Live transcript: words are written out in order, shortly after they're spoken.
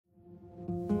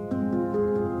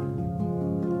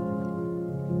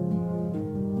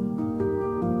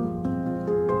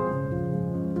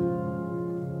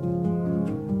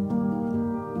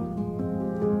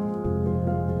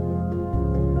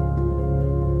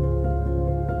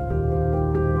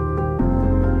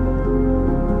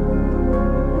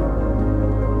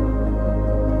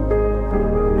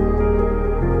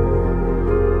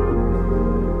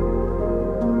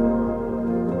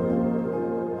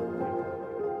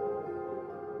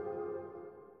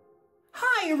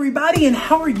Hi everybody, and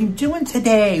how are you doing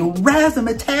today?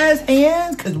 Razzmatazz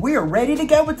hands, because we are ready to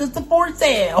go with the Sephora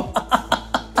sale.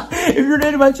 If you're new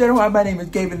to my channel, hi, my name is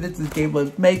Gabe, and this is Gabe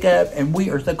Loves Makeup, and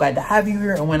we are so glad to have you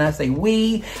here. And when I say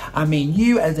we, I mean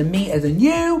you as in me as in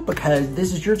you, because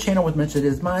this is your channel as much as it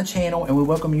is my channel, and we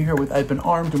welcome you here with open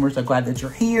arms, and we're so glad that you're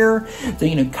here.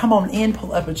 So, come on in,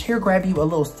 pull up a chair, grab you a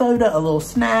little soda, a little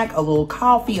snack, a little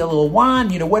coffee, a little wine,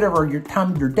 whatever your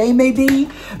time of your day may be,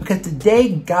 because today,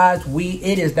 guys,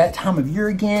 it is that time of year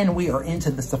again. We are into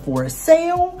the Sephora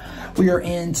sale. We are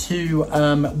into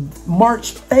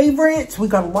March favorites. We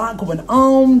got a lot going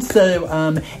on.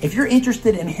 So if you're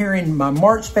interested in hearing my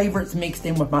March favorites mixed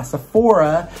in with my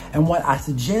Sephora and what I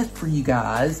suggest for you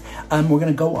guys, we're going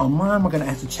to go online. We're going to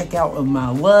have to check out my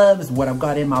loves, what I've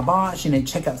got in my box,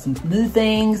 check out some new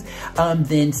things.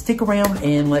 Then stick around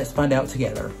and let's find out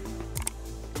together.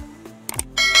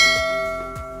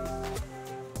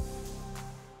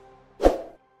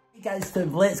 Guys, so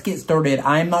let's get started.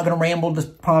 I'm not going to ramble,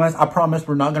 I promise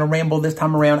we're not going to ramble this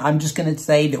time around. I'm just going to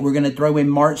say that we're going to throw in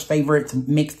March favorites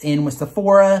mixed in with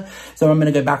Sephora. So I'm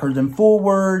going to go backwards and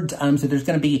forwards. So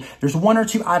there's one or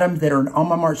two items that are on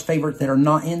my March favorites that are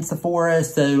not in Sephora.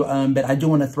 So, but I do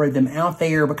want to throw them out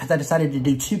there because I decided to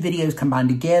do two videos combined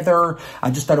together. I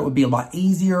just thought it would be a lot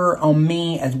easier on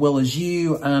me as well as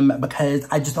you, because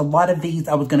a lot of these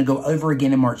I was going to go over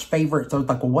again in March favorites. So I was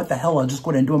like, well, what the hell? I'll just go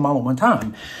ahead and do them all at one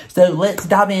time. So let's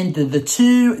dive into the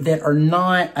two that are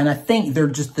not, and I think they're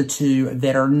just the two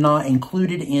that are not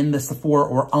included in the Sephora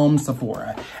or on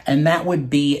Sephora. And that would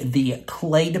be the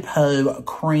Clé de Peau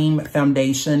Cream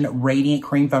Foundation, Radiant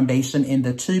Cream Foundation in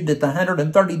the tube that's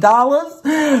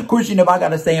 $130. Of course, I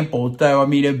got a sample. So, I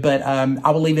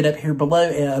will leave it up here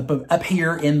below, up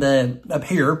here.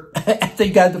 So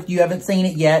you guys, if you haven't seen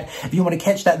it yet, if you want to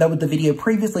catch that was the video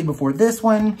previously before this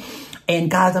one.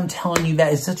 And guys, I'm telling you,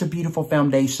 that is such a beautiful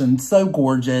foundation. So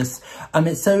gorgeous.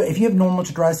 If you have normal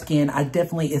to dry skin,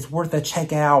 it's worth a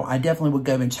check out. I definitely would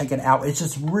go and check it out. It's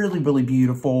just really, really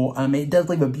beautiful. It does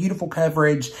leave a beautiful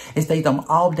coverage. It stays on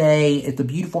all day. It's a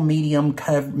beautiful medium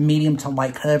to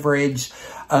light coverage.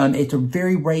 It's a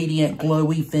very radiant,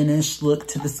 glowy finish look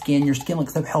to the skin. Your skin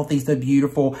looks so healthy, so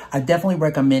beautiful. I definitely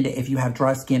recommend it if you have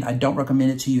dry skin. I don't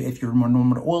recommend it to you if you're more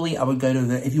normal to oily. I would go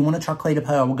to if you want to try Clé de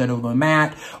Peau, I would go to the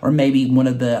matte or maybe one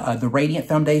of the Radiant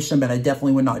foundation, but I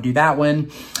definitely would not do that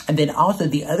one. And then also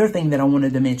the other thing that I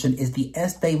wanted to mention is the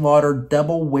Estee Lauder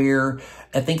Double Wear.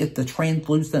 I think it's the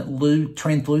translucent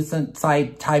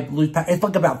type loose powder. It's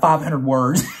like about 500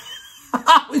 words.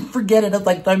 I always forget it. It's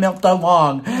like so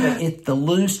long. It's the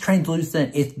loose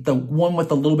translucent. It's the one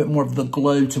with a little bit more of the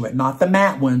glow to it. Not the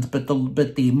matte ones, but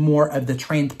the more of the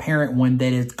transparent one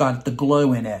that has got the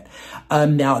glow in it.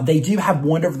 Now, they do have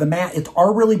one of the matte. It's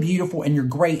all really beautiful and you're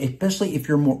great, especially if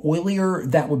you're more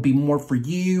oilier. That would be more for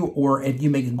you, or if you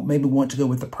maybe want to go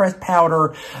with the pressed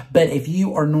powder. But if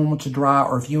you are normal to dry,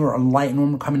 or if you are a light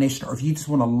normal combination, or if you just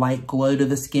want a light glow to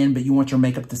the skin, but you want your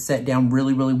makeup to set down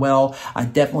really, really well, I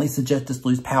definitely suggest this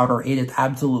loose powder. It is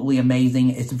absolutely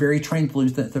amazing. It's very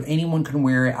translucent, so anyone can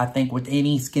wear it, I think, with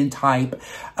any skin type,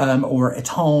 or a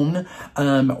tone,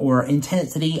 or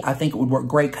intensity. I think it would work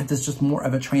great because it's just more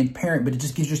of a transparent, but it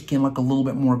just gives your skin like a little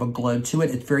bit more of a glow to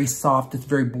it. It's very soft. It's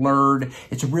very blurred.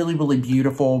 It's really, really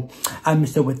beautiful.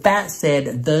 So with that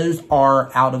said, those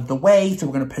are out of the way. So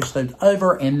we're going to push those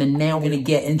over, and then now we're going to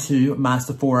get into my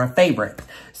Sephora favorite.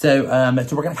 So,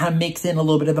 so we're going to kind of mix in a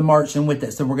little bit of the March in with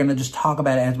it. So we're going to just talk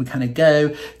about it as we kind of go.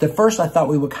 The first, I thought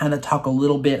we would kind of talk a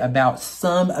little bit about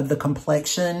some of the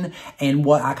complexion and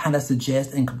what I kind of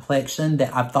suggest in complexion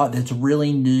that I thought that's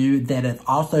really new, that I've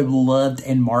also loved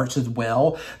in March as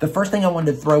well. The first thing I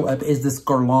wanted to throw up is this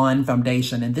Guerlain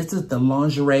foundation. And this is the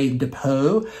Lingerie de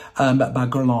Peau by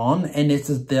Guerlain. And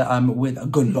this is the with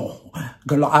Guerlain.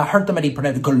 I heard somebody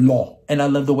pronounce Guerlain, and I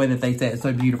love the way that they say it. It's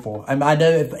so beautiful. I know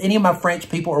if any of my French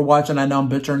people are watching, I know I'm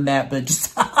butchering that, but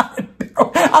just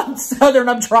I'm Southern,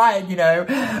 I'm trying,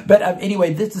 But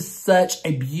anyway, this is such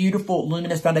a beautiful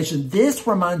luminous foundation. This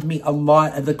reminds me a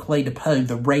lot of the Clé de Peau,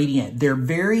 the Radiant. They're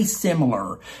very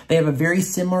similar. They have a very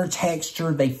similar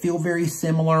texture. They feel very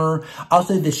similar.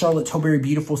 Also, the Charlotte Tilbury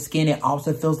Beautiful Skin, it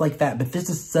also feels like that. But this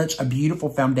is such a beautiful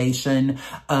foundation.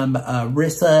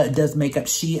 Rissa does makeup.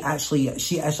 She actually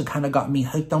kind of got me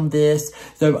hooked on this.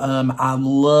 So I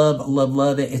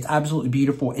love it. It's absolutely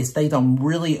beautiful. It stays on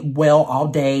really well all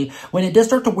day. When it does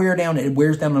start start to wear down, it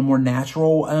wears down a more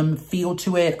natural feel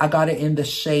to it. I got it in the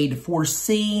shade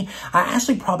 4C.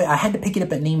 I had to pick it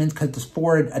up at Neiman's because the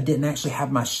Sephora didn't actually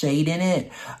have my shade in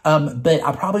it. But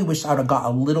I probably wish I would have got a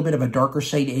little bit of a darker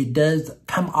shade. It does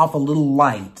come off a little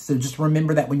light. So just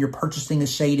remember that when you're purchasing a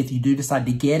shade, if you do decide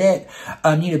to get it,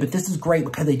 but this is great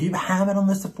because they do have it on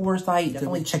the Sephora site.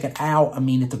 Definitely check it out. I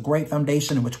mean, it's a great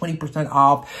foundation, and with 20%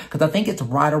 off, because I think it's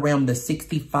right around the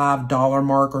 $65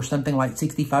 mark or something, like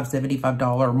 $65,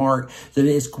 $75 mark. So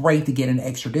it's great to get an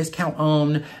extra discount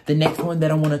on. The next one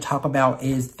that I want to talk about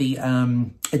is the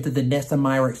Nessa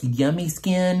Myricks Yummy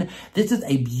Skin. This is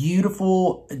a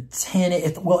beautiful tinted,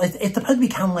 it's supposed to be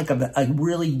kind of like a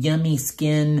really yummy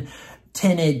skin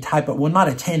tinted type of, well, not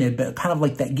a tinted, but kind of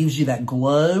like that gives you that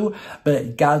glow.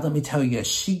 But guys, let me tell you,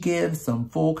 she gives some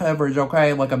full coverage,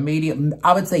 okay? Like a medium,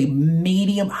 I would say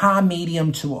medium, high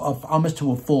medium to almost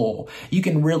to a full. You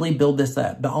can really build this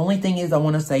up. The only thing is I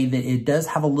want to say that it does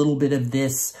have a little bit of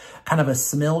this kind of a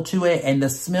smell to it, and the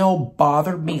smell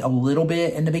bothered me a little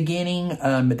bit in the beginning.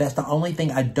 But that's the only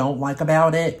thing I don't like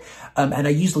about it. And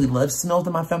I usually love smells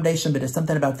in my foundation, but it's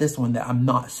something about this one that I'm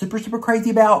not super, super crazy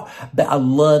about, but I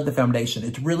love the foundation.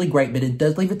 It's really great, but it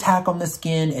does leave a tack on the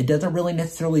skin. It doesn't really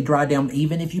necessarily dry down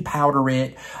even if you powder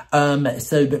it.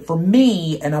 But for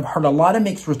me, and I've heard a lot of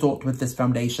mixed results with this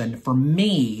foundation, for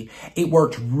me, it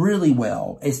works really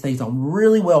well. It stays on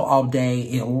really well all day.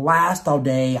 It lasts all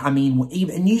day. I mean,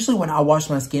 and usually when I wash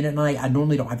my skin at night, I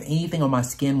normally don't have anything on my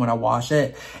skin when I wash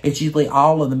it. It's usually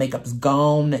all of the makeup's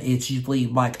gone. It's usually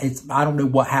like, I don't know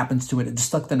what happens to it. It just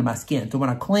sucks into my skin. So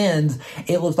when I cleanse,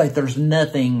 it looks like there's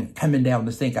nothing coming down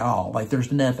the sink at all. Like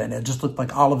there's nothing. It just looked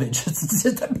like all of it just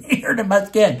disappeared in my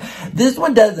skin. This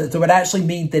one doesn't. So it actually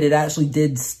means that it actually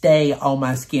did stay on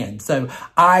my skin. So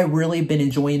I really been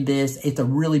enjoying this. It's a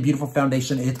really beautiful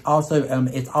foundation. It's also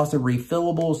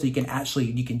refillable. So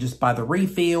you can just buy the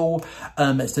refill.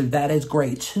 So that is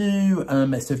great too.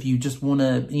 So if you just want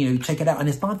to, check it out, and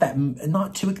it's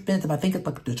not too expensive. I think it's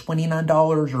like the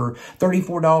 $29 or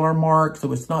 $34 mark.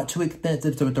 So it's not too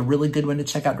expensive. So it's a really good one to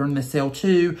check out during the sale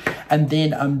too. And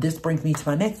then, this brings me to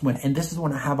my next one. And this is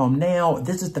what I have on now.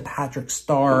 This is the Patrick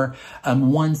Star,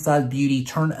 One Size Beauty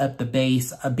Turn Up the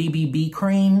Base, a BBB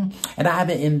cream. And I have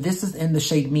it this is in the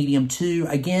shade medium too.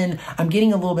 Again, I'm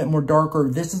getting a little bit more darker.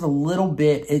 This is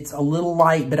it's a little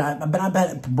light, but I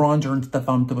bet bronzer and stuff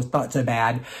on, so it's not so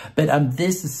bad. But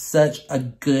this is such a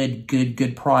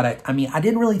good product. I mean, I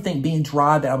didn't really think being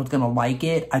dry that I was going to like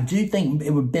it. I do think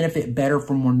it would benefit better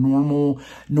from more normal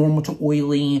to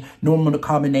oily, normal to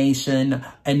combination,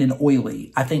 and then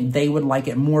oily. I think they would like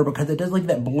it more because it does leave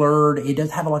that blurred. It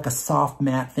does have like a soft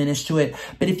matte finish to it.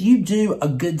 But if you do a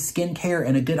good skincare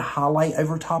and a good highlight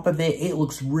over top of it, it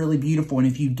looks really beautiful. And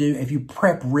if you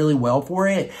prep really well for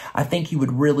it, I think you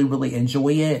would really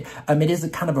enjoy it. It is a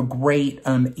kind of a great,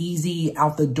 easy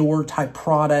out the door type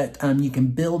product. You can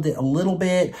build it a little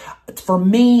bit. For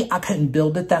me, I couldn't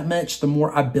build it that much. The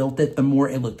more I built it, the more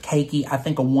it looked cakey. I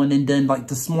think a one and done, like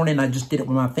this morning, I just did it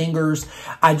with my fingers.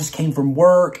 I just came from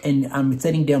work and I'm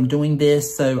sitting down doing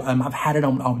this. So I've had it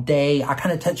on all day. I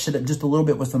kind of touched it up just a little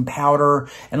bit with some powder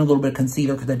and a little bit of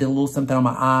concealer because I did a little something on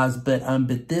my eyes. But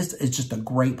this is just a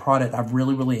great product. I've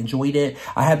really enjoyed it.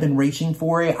 I have been reaching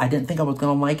for it. I didn't think I was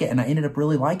going to like it, and I ended up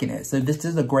really liking it. So this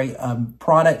is a great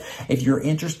product. If you're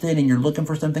interested and you're looking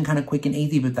for something kind of quick and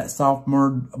easy with that soft,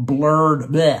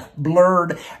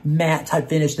 blurred matte type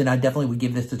finish, then I definitely would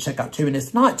give this a check out too. And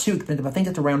it's not too expensive. I think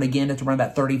it's around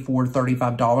that $34,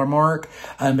 $35 mark.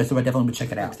 So I definitely would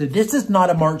check it out. So this is not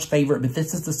a March favorite, but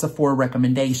this is the Sephora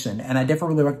recommendation. And I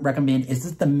definitely recommend, is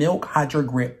this the Milk Hydro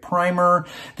Grip Primer.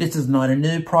 This is not a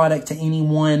new product to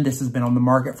anyone. This has been on the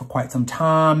market for quite some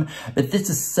time, but this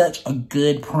is such a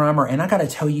good primer. And I got to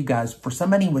tell you guys, for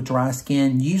somebody with dry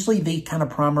skin, usually these kind of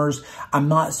primers I'm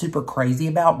not super crazy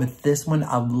about, but this one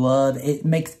I love. It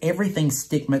makes everything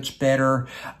stick much better.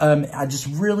 I just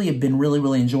really have been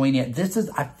really enjoying it. This is,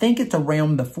 I think it's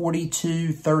around the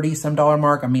 $42, $30 some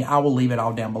mark. I mean, I will leave it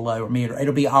all down below. I mean,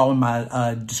 it'll be all in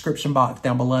my description box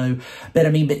down below. But I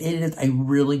mean, but it is a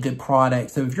really good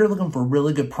product. So if you're looking for a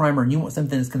really good primer and you want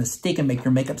something that's going to stick and make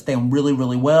your makeup stay on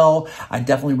really well, I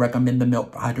definitely recommend the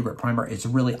Milk Hydro Grip Primer. It's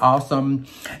really awesome.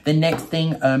 The next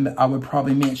thing I would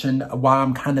probably mention why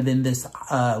I'm kind of in this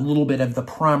little bit of the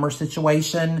primer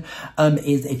situation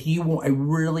is if you want a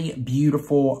really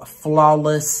beautiful,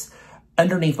 flawless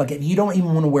underneath, like if you don't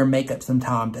even want to wear makeup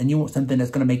sometimes and you want something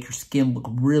that's going to make your skin look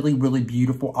really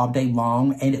beautiful all day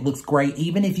long, and it looks great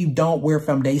even if you don't wear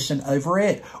foundation over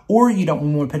it, or you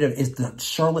don't want to put it, is the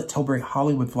Charlotte Tilbury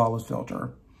Hollywood Flawless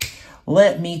Filter.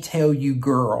 Let me tell you,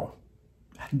 girl,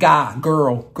 guy,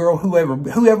 girl,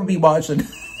 whoever be watching,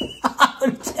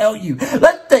 Let me tell you.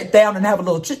 Let's sit down and have a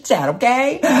little chit chat,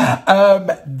 okay?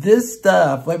 This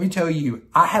stuff, let me tell you,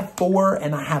 I have 4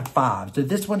 and I have 5. So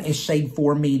this one is shade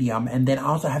 4 medium, and then I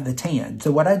also have the tan.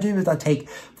 So what I do is I take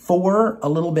 4 a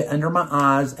little bit under my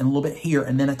eyes and a little bit here,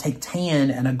 and then I take tan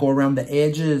and I go around the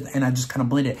edges and I just kind of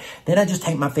blend it. Then I just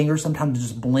take my fingers sometimes to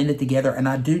just blend it together, and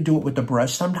I do it with the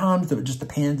brush sometimes, so it just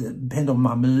depends. It depends on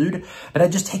my mood, but I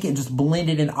just take it and just blend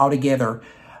it in all together.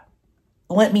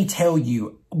 Let me tell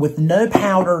you, with no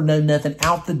powder, no nothing,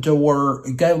 out the door,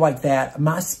 go like that,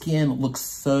 my skin looks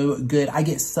so good. I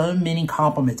get so many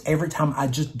compliments every time I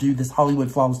just do this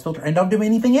Hollywood Flawless Filter and don't do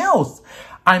anything else.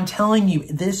 I'm telling you,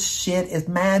 this shit is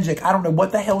magic. I don't know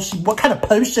what the hell what kind of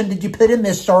potion did you put in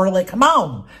this, Charlotte? Come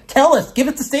on, tell us, give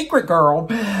us the secret, girl.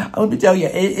 Let me tell you,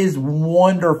 it is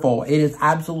wonderful. It is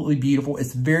absolutely beautiful.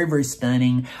 It's very, very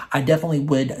stunning. I definitely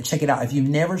would check it out. If you've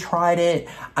never tried it,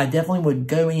 I definitely would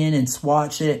go in and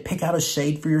swatch it, pick out a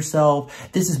shade for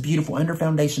yourself. This is beautiful under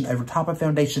foundation, over top of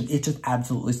foundation. It's just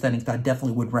absolutely stunning. So I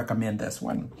definitely would recommend this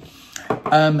one.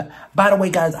 By the way,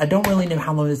 guys, I don't really know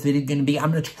how long this video is going to be.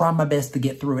 I'm going to try my best to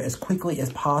get through it as quickly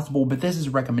as possible, but this is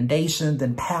recommendations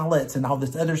and palettes and all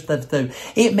this other stuff, so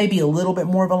it may be a little bit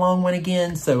more of a long one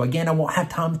again. So again, I won't have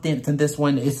timestamps in this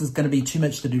one. This is going to be too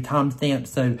much to do timestamps,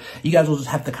 so you guys will just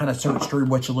have to kind of search through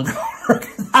what you're looking for,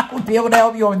 because I won't be able to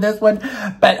help you on this one.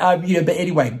 But you know, but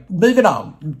anyway, moving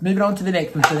on to the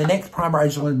next one. So the next primer I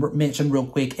just want to mention real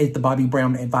quick is the Bobbi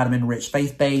Brown Vitamin Rich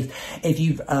Face Base. If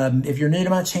you're new to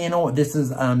my channel, this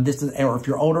is, or if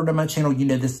you're older to my channel, you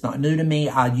know this is not new to me.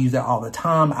 I use it all the time.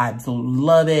 I absolutely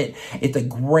love it. It's a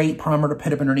great primer to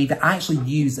put up underneath it. I actually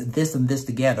use this and this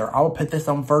together. I'll put this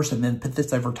on first and then put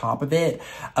this over top of it.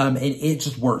 And it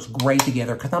just works great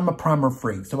together because I'm a primer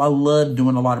freak. So I love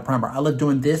doing a lot of primer. I love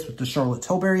doing this with the Charlotte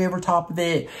Tilbury over top of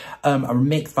it, or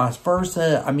mix vice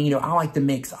versa. I mean, you know, I like to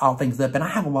mix all things up, and I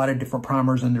have a lot of different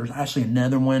primers, and there's actually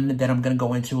another one that I'm going to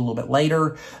go into a little bit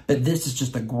later, but this is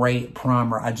just a great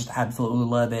primer. I just absolutely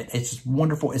love it. It's just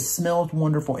wonderful. It smells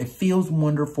wonderful. It feels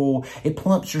wonderful. It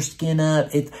plumps your skin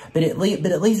up. But it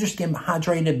leaves your skin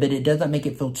hydrated, but it doesn't make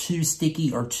it feel too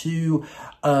sticky or too,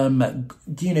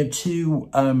 you know, too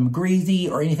greasy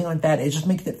or anything like that. It just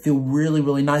makes it feel really,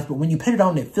 really nice. But when you put it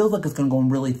on, it feels like it's going to go on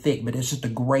really thick, but it's just a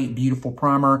great, beautiful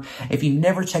primer. If you've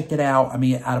never checked it out, I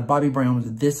mean, out of Bobbi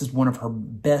Brown's, this is one of her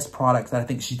best products that I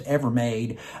think she's ever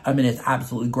made. I mean, it's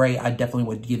absolutely great. I definitely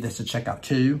would give this a check out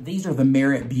too. These are the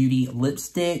Merit Beauty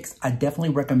lipsticks. I definitely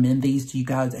recommend these to you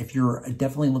guys if you're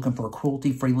definitely looking for a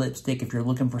cruelty-free lipstick, if you're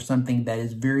looking for something that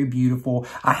is very beautiful.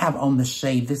 I have on the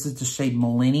shade, this is the shade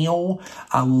Millennial.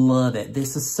 I love it.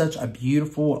 This is such a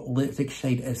beautiful lipstick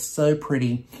shade. It's so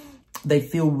pretty. They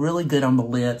feel really good on the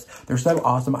lips. They're so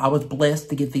awesome. I was blessed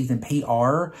to get these in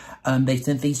PR. They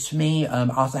sent these to me. I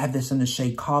also have this in the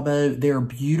shade Cabo. They're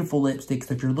beautiful lipsticks.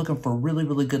 If you're looking for a really,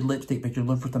 really good lipstick, but you're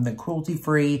looking for something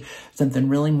cruelty-free, something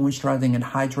really moisturizing and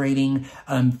hydrating,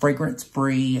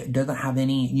 fragrance-free, doesn't have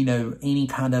any, you know, any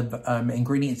kind of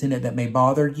ingredients in it that may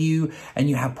bother you, and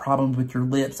you have problems with your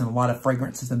lips and a lot of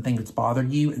fragrances and things that's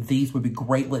bothered you, these would be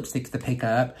great lipsticks to pick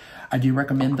up. I do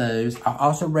recommend those. I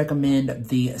also recommend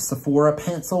the Sephora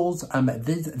pencils.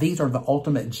 These are the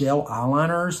ultimate gel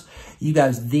eyeliners. You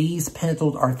guys, these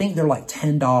pencils are, I think they're like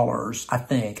 $10, I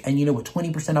think. And you know, with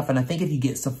 20% off, and I think if you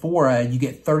get Sephora, you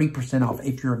get 30% off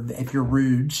if you're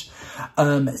Rouge.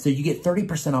 So you get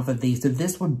 30% off of these. So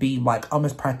this would be like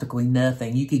almost practically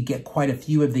nothing. You could get quite a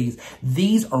few of these.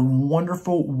 These are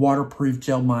wonderful waterproof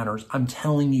gel liners. I'm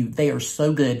telling you, they are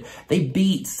so good. They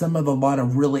beat some of a lot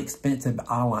of really expensive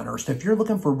eyeliners. So if you're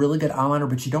looking for a really good eyeliner,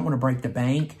 but you don't want to break the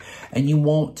bank, and you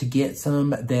want to get some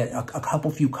that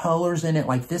a few colors in it,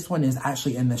 like this one is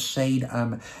actually in the shade,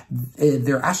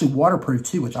 they're actually waterproof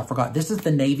too, which I forgot. This is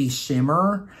the Navy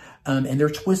Shimmer. And they're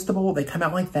twistable. They come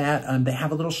out like that. They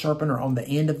have a little sharpener on the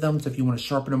end of them, so if you want to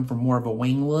sharpen them for more of a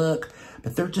wing look.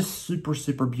 But they're just super,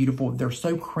 super beautiful. They're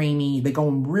so creamy. They go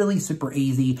on really super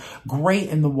easy. Great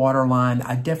in the waterline.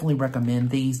 I definitely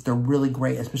recommend these. They're really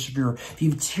great, especially if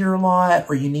you tear a lot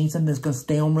or you need something that's going to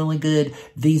stay on really good.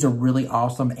 These are really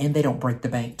awesome, and they don't break the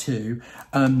bank too.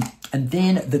 And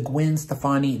then the Gwen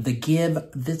Stefani, the Give.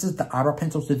 This is the eyebrow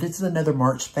pencil. So this is another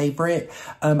March favorite.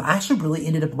 I actually really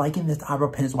ended up liking this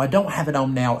eyebrow pencil. I don't have it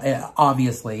on now,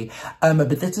 obviously. But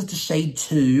this is the shade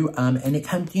 2. And it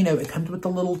comes, you know, it comes with a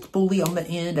little spoolie on the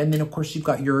end. And then, of course, you've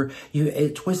got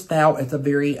it twists out. It's a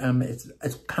very,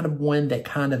 it's kind of one that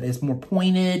kind of is more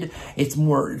pointed. It's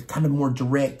kind of more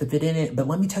direct to fit in it. But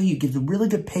let me tell you, it gives a really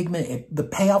good pigment. The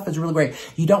payoff is really great.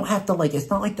 You don't have to, like, it's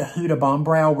not like the Huda Bomb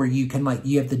Brow where you can, like,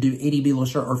 you have to do itty bitty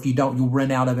shirt, or if you don't, you'll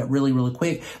run out of it really, really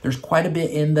quick. There's quite a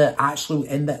bit in the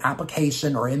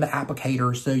application or in the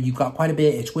applicator. So you've got quite a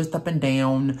bit. It twists up and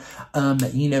down.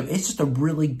 You know, it's just a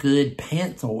really good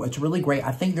pencil. It's really great.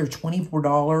 I think they're $24,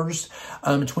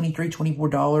 $23,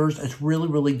 $24. It's really,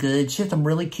 really good. She has some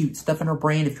really cute stuff in her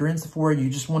brand. If you're in Sephora and you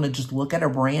just want to just look at her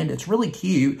brand, it's really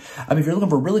cute. If you're looking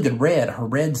for a really good red, her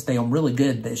reds stay on really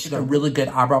good. She's got a really good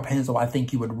eyebrow pencil. I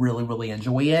think you would really, really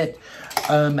enjoy it.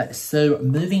 So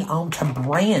moving on to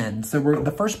brands. So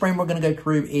the first brand we're going to go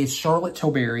through is Charlotte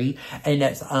Tilbury, and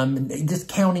that's just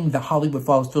counting the Hollywood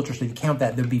Flawless Filter. So if you count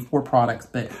that, there'd be 4 products,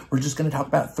 but we're just going to talk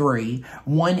about 3.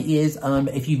 One is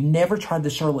if you've never tried the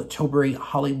Charlotte Tilbury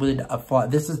Hollywood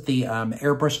this is the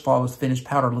Airbrush Flawless Finish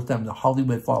Powder. Look at the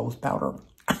Hollywood Flawless Powder.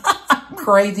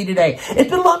 Crazy today.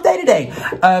 It's been a long day today.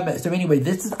 So anyway,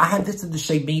 I have this in the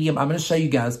shade medium. I'm going to show you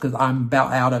guys because I'm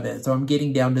about out of it. So I'm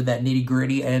getting down to that nitty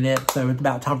gritty in it. So it's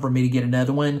about time for me to get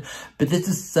another one. But this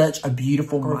is such a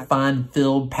beautiful, refined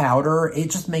filled powder. It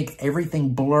just makes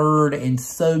everything blurred and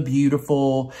so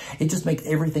beautiful. It just makes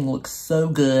everything look so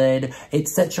good. It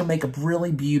sets your makeup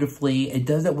really beautifully. It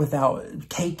does it without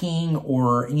caking,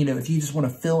 or, you know, if you just want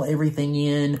to fill everything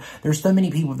in. There's so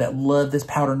many people that love this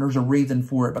powder, and there's a reason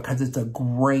for it, because it's a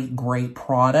great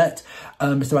product.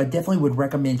 So I definitely would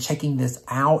recommend checking this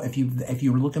out if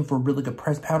you're looking for a really good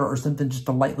pressed powder or something just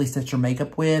to lightly set your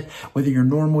makeup with. Whether you're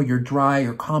normal, you're dry,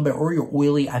 you're combo, or you're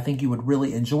oily, I think you would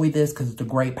really enjoy this because it's a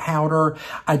great powder.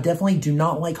 I definitely do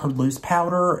not like her loose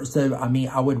powder. So I mean,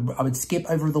 I would skip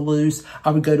over the loose.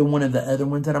 I would go to one of the other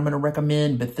ones that I'm going to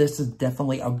recommend, but this is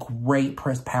definitely a great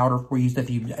pressed powder for you. So if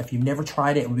you've never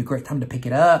tried it, it would be a great time to pick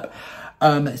it up.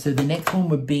 So the next one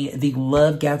would be the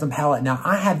Lovegasm palette. Now,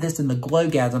 I have this in the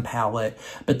Glowgasm palette,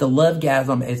 but the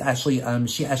Lovegasm is actually,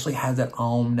 she actually has it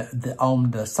on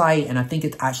the site, and I think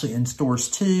it's actually in stores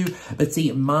too. But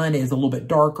see, mine is a little bit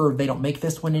darker. They don't make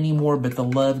this one anymore, but the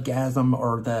Lovegasm,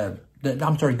 or the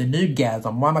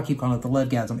Nudegasm. Why am I keep calling it the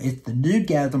Lovegasm? It's the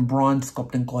Nudegasm Bronze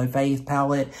Sculpt and Glow Face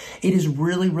palette. It is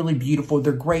really, really beautiful.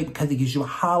 They're great because it gives you a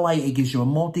highlight, it gives you a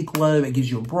multi-glow, it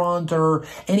gives you a bronzer,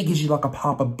 and it gives you like a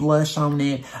pop of blush on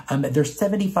it. They're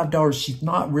 $75. She's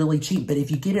not really cheap, but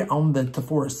if you get it on the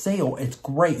Sephora sale, it's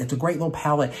great. It's a great little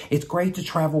palette. It's great to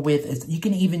travel with. You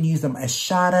can even use them as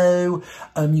shadow.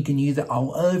 You can use it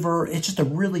all over. It's just a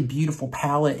really beautiful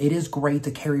palette. It is great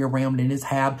to carry around in his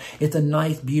have. It's a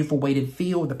nice, beautiful way to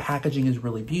feel. The packaging is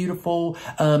really beautiful.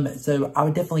 So I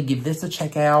would definitely give this a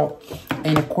check out.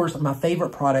 And of course, my favorite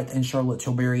product in Charlotte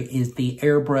Tilbury is the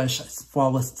Airbrush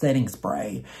Flawless Setting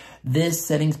Spray. This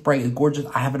setting spray is gorgeous.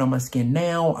 I have it on my skin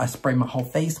now. I spray my whole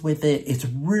face with it. It's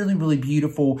really, really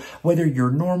beautiful. Whether you're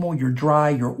normal, you're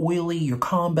dry, you're oily, you're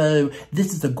combo,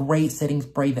 this is a great setting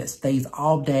spray that stays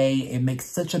all day. It makes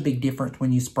such a big difference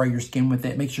when you spray your skin with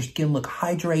it. It makes your skin look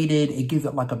hydrated. It gives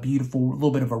it like a beautiful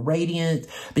little bit of a radiance,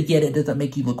 but yet it doesn't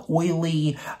make you look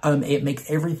oily. It makes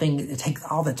everything, it takes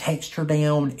all the texture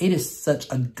down. It is such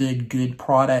a good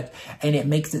product, and it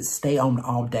makes it stay on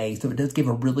all day. So it does give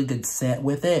a really good set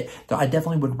with it. So I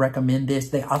definitely would recommend this.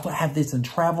 They also have this in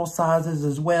travel sizes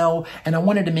as well. And I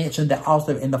wanted to mention that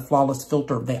also in the Flawless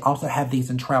Filter, they also have these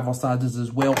in travel sizes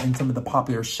as well in some of the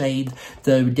popular shades.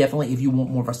 So definitely if you want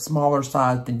more of a smaller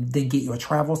size, then get you a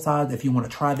travel size. If you want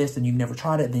to try this and you've never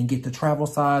tried it, then get the travel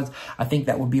size. I think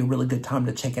that would be a really good time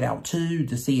to check it out too,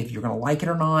 to see if you're going to like it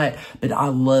or not. But I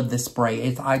love this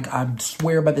spray. I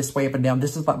swear by this spray up and down.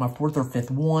 This is like my 4th or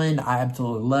 5th one. I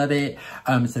absolutely love it.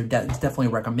 So that's definitely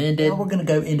recommended. Now we're going to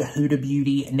go into Huda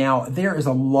Beauty. Now, there is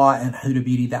a lot in Huda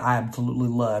Beauty that I absolutely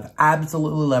love. I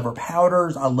absolutely love her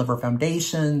powders. I love her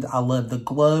foundations. I love the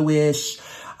Glowish.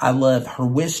 I love her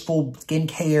Wishful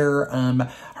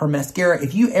skincare, her mascara.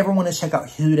 If you ever want to check out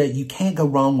Huda, you can't go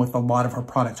wrong with a lot of her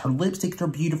products. Her lipsticks are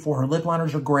beautiful. Her lip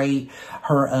liners are great.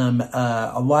 Her,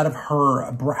 a lot of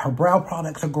her brow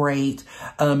products are great.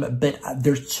 But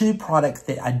there's 2 products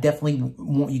that I definitely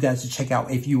want you guys to check out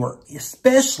if you are,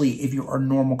 especially if you are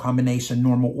normal combination,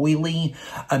 normal oily.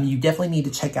 You definitely need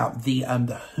to check out the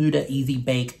Huda Easy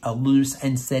Bake Loose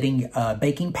and Setting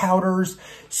Baking Powders.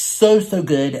 So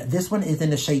good. This one is in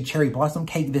the shade shade Cherry Blossom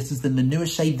Cake. This is in the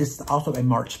newest shade. This is also a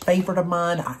March favorite of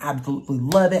mine. I absolutely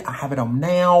love it. I have it on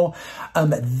now.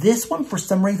 This one, for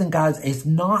some reason, guys, is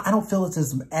not, I don't feel it's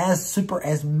as super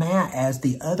as matte as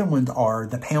the other ones are.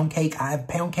 The Pound Cake, I have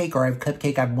Pound Cake, or I have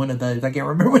Cupcake. I have one of those. I can't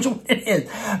remember which one it is.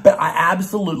 But I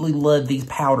absolutely love these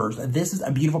powders. This is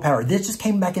a beautiful powder. This just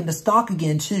came back into stock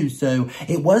again, too. So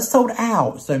it was sold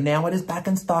out. So now it is back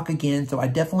in stock again. So I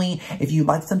definitely, if you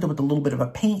like something with a little bit of a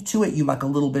pink to it, you like a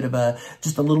little bit of a,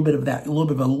 just a little bit of that, a little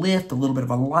bit of a lift, a little bit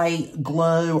of a light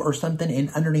glow or something, and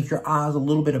underneath your eyes, a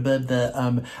little bit above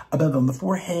the, above on the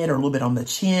forehead or a little bit on the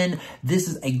chin. This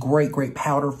is a great, great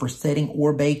powder for setting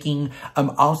or baking.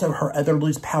 Also, her other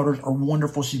loose powders are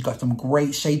wonderful. She's got some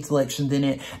great shade selections in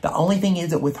it. The only thing is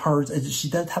that with hers is that she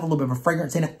does have a little bit of a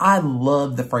fragrance in it. I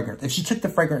love the fragrance. If she took the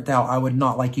fragrance out, I would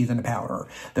not like using the powder.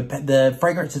 The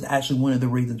fragrance is actually one of the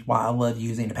reasons why I love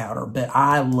using the powder, but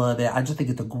I love it. I just think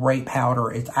it's a great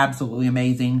powder. It's absolutely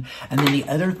amazing. And then the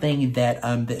other thing that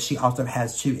that she also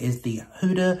has too is the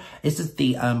Huda. This is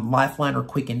the Lifeliner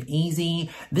Quick and Easy.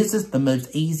 This is the most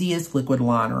easiest liquid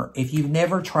liner. If you've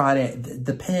never tried it,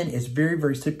 the pen is very,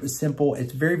 very super simple.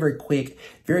 It's very, very quick,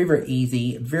 very, very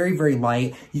easy, very, very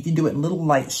light. You can do it in little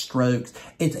light strokes.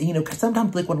 It's, you know, because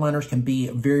sometimes liquid liners can be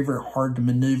very, very hard to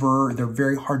maneuver. They're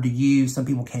very hard to use. Some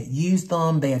people can't use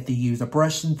them. They have to use a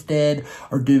brush instead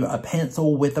or do a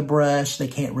pencil with a brush. They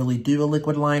can't really do a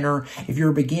liquid liner. If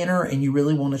you're a beginner and you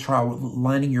really want to try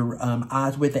lining your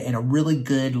eyes with it, and a really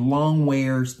good long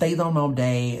wear, stays on all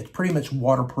day, it's pretty much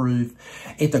waterproof.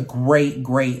 It's a great,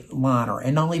 great liner.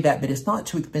 And not only that, but it's not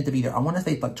too expensive either. I want to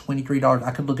say it's like $23.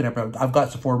 I could look it up. I've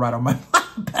got Sephora right on my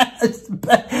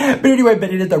but anyway,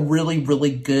 but it is a really,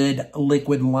 really good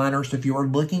liquid liner. So if you are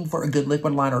looking for a good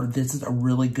liquid liner, this is a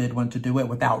really good one to do it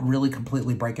without really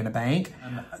completely breaking the bank.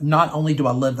 Not only do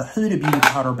I love the Huda Beauty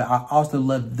powder, but I also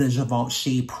love the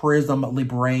Givenchy Prism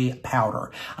Libre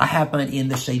powder. I have mine in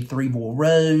the shade 3 Wool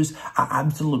Rose. I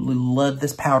absolutely love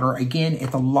this powder. Again,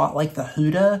 it's a lot like the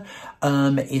Huda.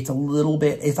 It's a little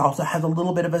bit, it also has a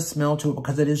little bit of a smell to it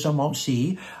because it is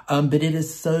Givenchy. But it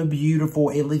is so beautiful.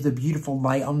 It leaves a beautiful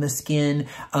light on the skin.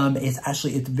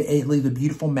 It leaves a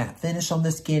beautiful matte finish on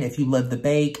the skin. If you love the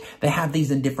bake, they have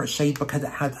these in different shades because it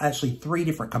has actually four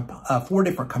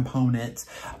different components.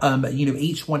 You know,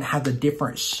 each one has a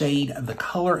different shade of the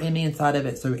color in the inside of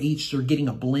it. So you're getting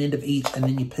a blend of each, and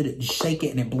then you shake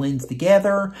it and it blends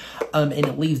together. And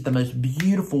it leaves the most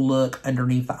beautiful look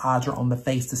underneath the eyes or on the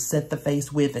face to set the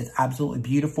face with. It's absolutely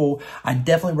beautiful. I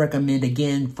definitely recommend,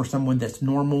 again, for someone that's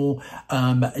normal,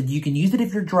 you can use it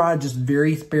if you're dry, just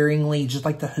very sparingly, just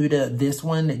like the Huda. This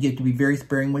one, you have to be very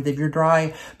sparing with if you're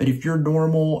dry. But if you're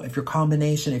normal, if you're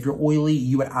combination, if you're oily,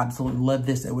 you would absolutely love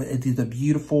this. It is a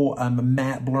beautiful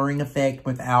matte blurring effect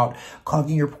without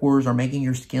clogging your pores or making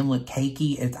your skin look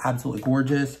cakey. It's absolutely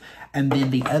gorgeous. And then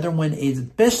the other one is,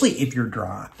 especially if you're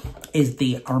dry, is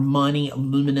the Armani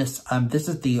Luminous. This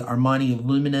is the Armani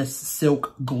Luminous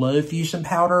Silk Glow Fusion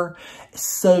Powder.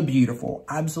 So beautiful.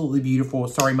 Absolutely beautiful.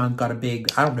 Sorry, mine got a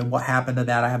big, I don't know what happened to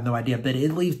that. I have no idea. But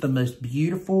it leaves the most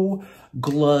beautiful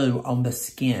glow on the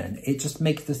skin. It just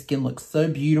makes the skin look so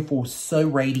beautiful, so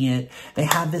radiant. They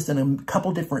have this in a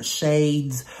couple different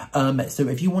shades. So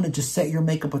if you want to just set your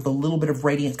makeup with a little bit of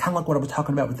radiance, kind of like what I was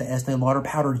talking about with the Estee Lauder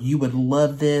powder, you would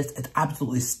love this. It's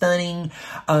absolutely stunning.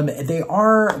 They're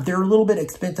a little bit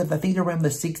expensive. I think they're around the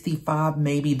 $65,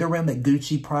 maybe. They're around that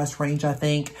Gucci price range, I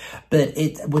think. But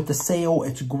with the sale,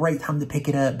 it's a great time to pick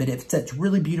it up. But it sets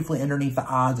really beautifully underneath the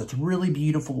eyes. It's really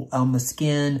beautiful on the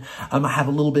skin. I have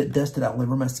a little bit dusted all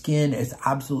over my skin. It's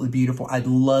absolutely beautiful. I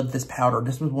love this powder.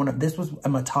 This was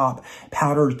on my top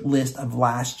powder list of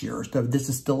last year. So this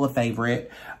is still a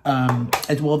favorite.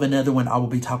 As well as another one I will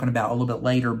be talking about a little bit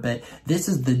later, but this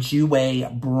is the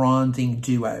Jouer Bronzing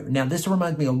Duo. Now, this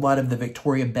reminds me a lot of the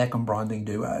Victoria Beckham Bronzing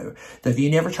Duo. So if you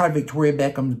never tried Victoria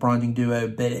Beckham's Bronzing Duo,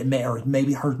 but or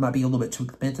maybe hers might be a little bit too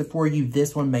expensive for you,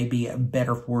 this one may be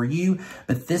better for you.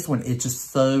 But this one is just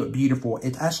so beautiful.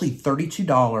 It's actually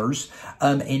 $32,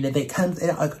 and it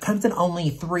comes in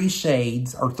only 3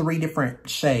 shades, or 3 different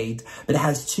shades, but it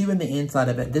has 2 in the inside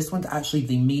of it. This one's actually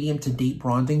the medium to deep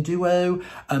bronzing duo.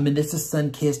 And this is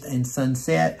Sun Kissed and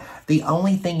Sunset. The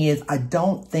only thing is, I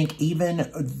don't think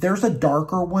there's a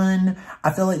darker one.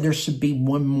 I feel like there should be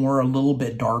one more a little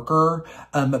bit darker.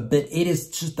 But it is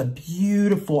just a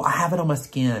beautiful, I have it on my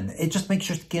skin. It just makes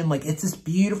your skin it's this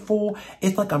beautiful,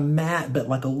 it's like a matte, but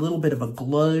like a little bit of a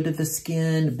glow to the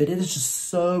skin. But it is just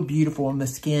so beautiful on the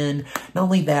skin. line. Not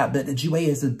only that, but Jouer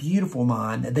is a beautiful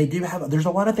line. They do have, there's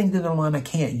a lot of things in their line I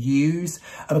can't use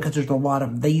because there's a lot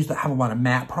of, they used to have a lot of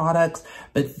matte products,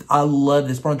 but I love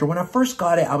this bronzer. When I first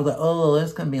got it, I was like, oh,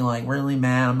 it's going to be like really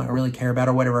matte. I'm not really care about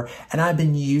it or whatever. And I've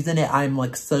been using it. I'm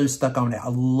like so stuck on it. I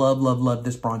love, love, love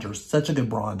this bronzer. Such a good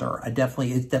bronzer.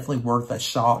 It's definitely worth a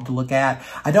shot to look at.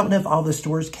 I don't know if all the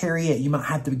stores carry it. You might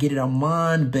have to get it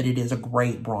online, but it is a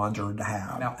great bronzer to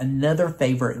have. Now, another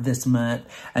favorite this month,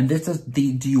 and this is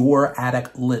the Dior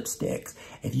Addict lipsticks.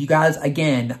 If you guys,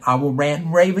 again, I will rant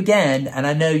and rave again, and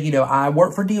I know, you know, I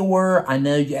work for Dior. I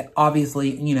know,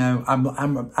 obviously, you know,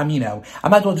 you know, I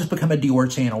might as well just become a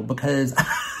Dior channel because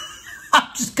I'm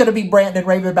just going to be ranting and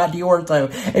raving about Dior. So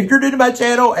if you're new to my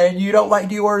channel and you don't like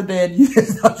Dior, then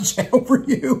it's not a channel for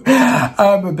you.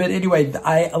 But anyway,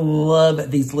 I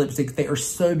love these lipsticks. They are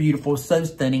so beautiful, so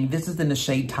stunning. This is in the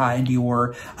shade Thai in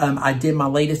Dior. I did my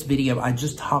latest video. I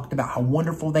just talked about how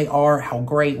wonderful they are, how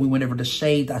great. We went over the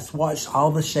shades. I swatched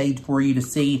all the shades for you to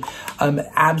see.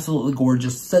 Absolutely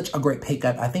gorgeous. Such a great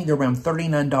pickup. I think they're around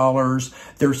 $39.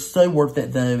 They're so worth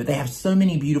it though. They have so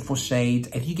many beautiful shades.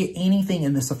 If you get anything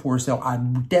in the Sephora sale, I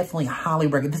definitely highly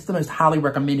recommend. This is the most highly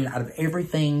recommended out of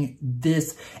everything.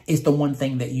 This is the one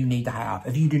thing that you need to have.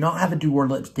 If you do not have a Dior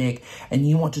lipstick and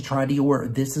you want to try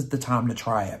Dior, this is the time to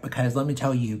try it because let me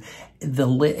tell you, the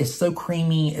lip is so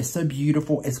creamy, it's so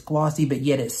beautiful, it's glossy, but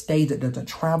yet it stays, it doesn't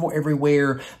travel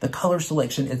everywhere. The color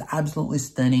selection is absolutely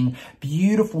stunning.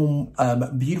 Beautiful,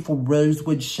 beautiful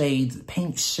rosewood shades,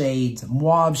 pink shades,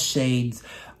 mauve shades,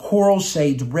 coral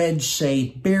shades, red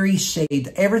shades, berry shades,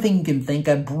 everything you can think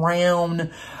of,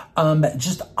 brown,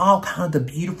 just all kinds of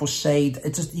beautiful shades.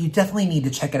 It's just, you definitely need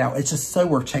to check it out. It's just so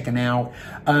worth checking out.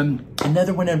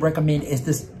 Another one I'd recommend is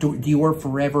this Dior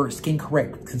Forever Skin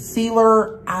Correct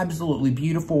Concealer. Absolutely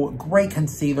beautiful, great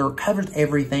concealer, covers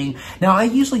everything. Now, I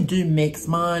usually do mix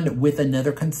mine with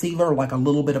another concealer, like a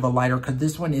little bit of a lighter, because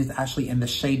this one is actually in the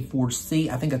shade 4C.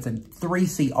 I think it's a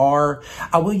 3CR.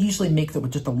 I will usually mix it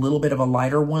with just a little bit of a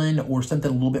lighter one or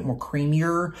something a little bit more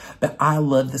creamier, but I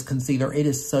love this concealer. It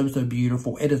is so, so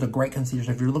beautiful. It is a great concealer.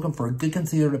 So if you're looking for a good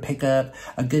concealer to pick up,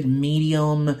 a good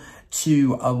medium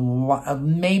to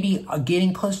maybe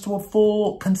getting close to a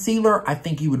full concealer, I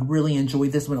think you would really enjoy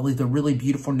this one. It leaves a really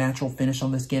beautiful natural finish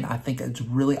on the skin. I think it's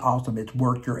really awesome. It's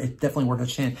definitely worth a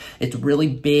chin. It's really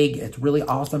big. It's really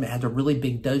awesome. It has a really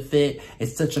big doe fit.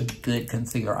 It's such a good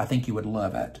concealer. I think you would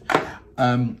love it.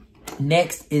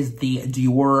 Next is the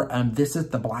Dior. This is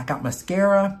the Blackout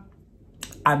Mascara.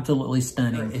 Absolutely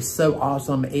stunning. It's so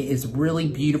awesome. It is really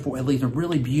beautiful. It leaves a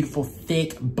really beautiful,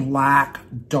 thick, black,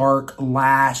 dark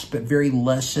lash, but very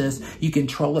luscious. You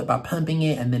control it by pumping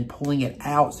it and then pulling it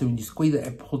out. So when you squeeze it,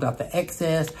 it pulls out the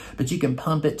excess, but you can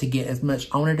pump it to get as much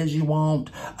on it as you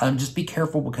want. Just be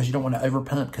careful because you don't want to over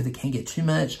pump because it can get too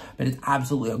much, but it's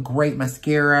absolutely a great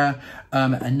mascara.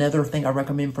 Another thing I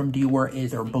recommend from Dior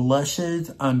is their blushes.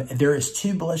 There is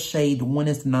 2 blush shades. One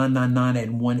is 999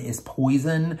 and one is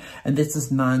Poison. And this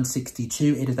is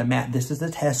 962. It is a matte. This is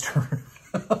a tester.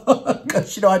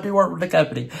 Because, you know, I do work with the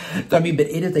company. So, I mean, but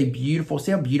it is a beautiful,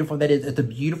 see how beautiful that is? It's a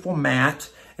beautiful matte.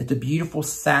 It's a beautiful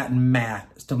satin matte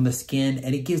on the skin.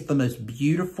 And it gives the most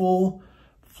beautiful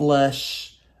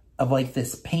flush of like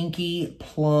this pinky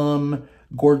plum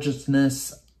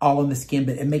gorgeousness all in the skin,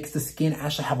 but it makes the skin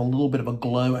actually have a little bit of a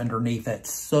glow underneath it.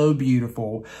 So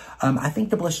beautiful. I think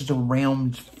the blushes are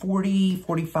around 40,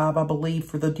 45, I believe,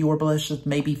 for the Dior blushes,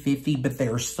 maybe 50, but they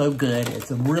are so good. It's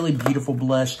a really beautiful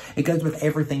blush. It goes with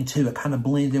everything too. It kind of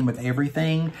blends in with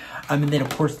everything. And then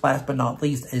of course, last but not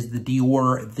least is the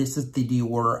Dior. This is the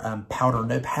Dior Powder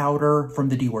No Powder from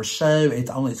the Dior show.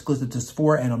 It's only exclusive to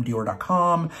Sephora and on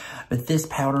Dior.com. But this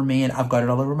powder, man, I've got it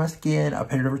all over my skin. I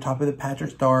put it over top of the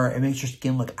Patrick Star. It makes your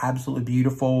skin look absolutely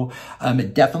beautiful.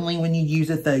 Definitely when you use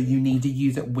it though, you need to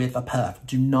use it with a puff.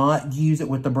 Do not use it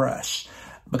with the brush.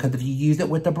 Because if you use it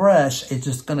with the brush, it's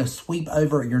just going to sweep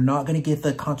over. You're not going to get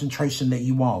the concentration that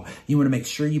you want. You want to make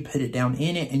sure you put it down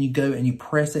in it and you go and you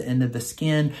press it into the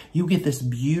skin. You get this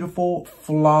beautiful,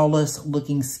 flawless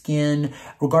looking skin.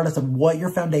 Regardless of what your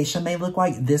foundation may look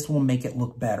like, this will make it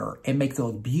look better. It makes it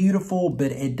look beautiful,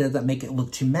 but it doesn't make it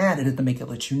look too matte. It doesn't make it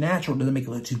look too natural. It doesn't make it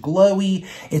look too glowy.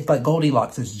 It's like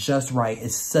Goldilocks. It's just right.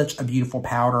 It's such a beautiful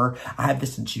powder. I have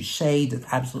this in 2 shades. It's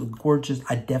absolutely gorgeous.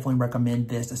 I definitely recommend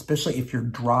this, especially if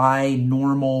you're dry,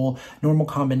 normal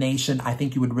combination. I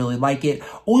think you would really like it.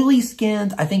 Oily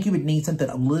skins, I think you would need something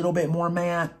a little bit more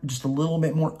matte, just a little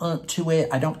bit more oomph to it.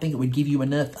 I don't think it would give you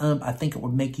enough oomph. I think it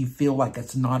would make you feel like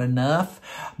it's not enough,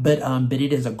 but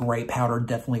it is a great powder,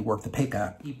 definitely worth the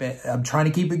pickup. I'm trying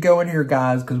to keep it going here,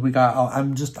 guys, because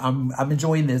I'm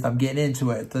enjoying this. I'm getting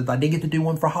into it. I didn't get to do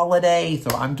one for holiday,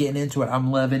 so I'm getting into it.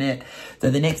 I'm loving it. So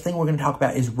the next thing we're going to talk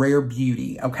about is Rare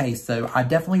Beauty. Okay, so I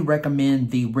definitely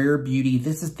recommend the Rare Beauty.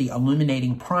 This is the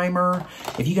Illuminating Primer.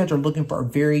 If you guys are looking for a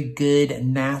very good,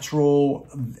 natural,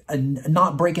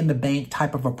 not breaking the bank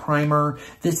type of a primer,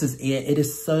 this is it. It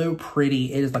is so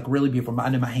pretty. It is like really beautiful. I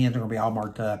know my hands are going to be all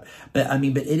marked up, but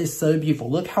it is so beautiful.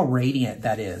 Look how radiant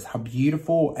that is. How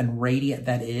beautiful and radiant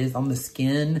that is on the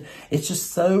skin. It's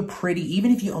just so pretty.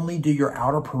 Even if you only do your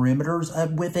outer perimeters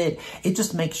up with it, it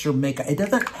just makes your makeup. It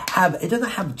doesn't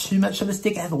have too much of a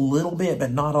stick. It has a little bit,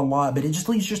 but not a lot, but it just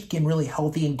leaves your skin really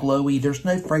healthy and glowy. There's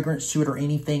no fragrance to it or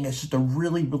anything. It's just a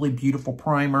really, really beautiful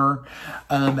primer.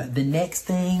 The next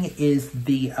thing is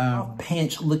the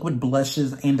Pinch Liquid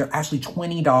Blushes, and they're actually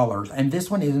 $20. And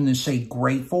this one is in the shade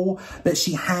Grateful, but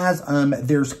she has,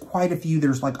 there's quite a few.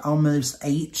 There's like almost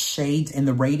 8 shades in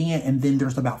the Radiant, and then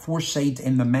there's about 4 shades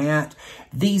in the Matte.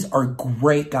 These are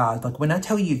great, guys. Like when I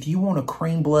tell you, if you want a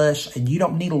cream blush and you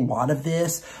don't need a lot of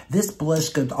this blush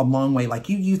goes a long way. Like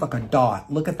you use like a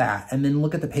dot, look at that. And then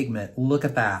look at the pigment, look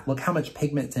at that. Look how much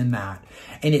pigment's in that.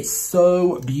 And it's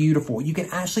so beautiful. You can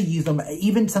actually use them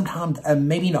even sometimes,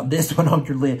 maybe not this one on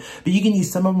your lid, but you can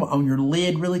use some of them on your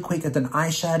lid really quick as an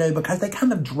eyeshadow because they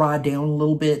kind of dry down a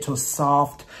little bit to a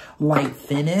soft, light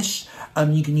finish.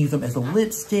 You can use them as a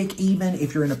lipstick even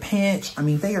if you're in a pinch. I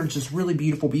mean, they are just really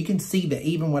beautiful, but you can see that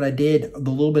even what I did,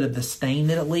 the little bit of the stain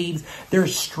that it leaves, they're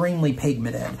extremely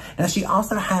pigmented. Now, she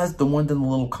also has the ones in the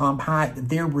little compact.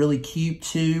 They're really cute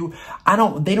too.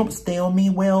 They don't stay on me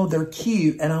well. They're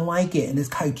cute and I like it. And it's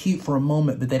kind of cute for a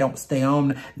moment, but they don't stay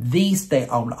on. These stay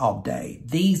on all day.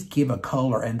 These give a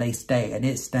color and they stay and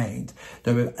it stains.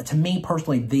 So to me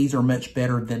personally, these are much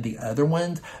better than the other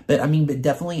ones. But I mean, but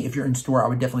definitely if you're in store, I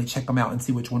would definitely check them out and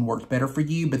see which one works better for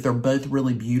you. But they're both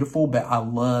really beautiful, but I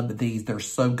love these. They're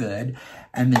so good.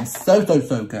 And then so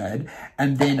good.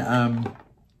 And then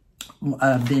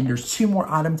there's 2 more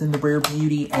items in the Rare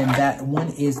Beauty, and that one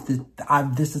is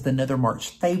this is another March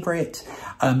favorite.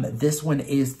 This one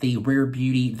is the Rare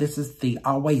Beauty. This is the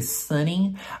Always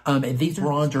Sunny. And these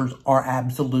bronzers are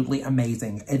absolutely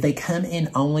amazing. They come in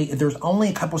there's only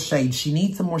a couple shades. She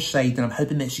needs some more shades, and I'm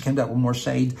hoping that she comes out with more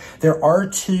shades. There are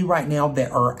 2 right now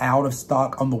that are out of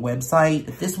stock on the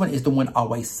website. This one is the one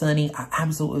Always Sunny. I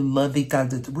absolutely love these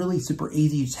guys. It's really super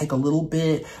easy. You take a little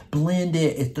bit, blend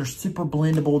it. They're super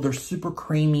blendable. They're super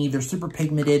creamy. They're super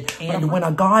pigmented. And when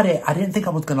I got it, I didn't think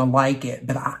I was going to like it,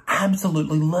 but I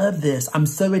absolutely love this. I'm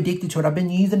so addicted to it. I've been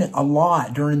using it a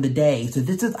lot during the day. So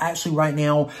this is actually right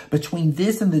now between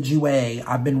this and the Jouer.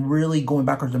 I've been really going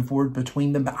backwards and forwards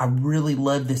between them, but I really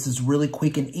love this. It's really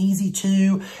quick and easy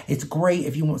too. It's great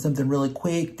if you want something really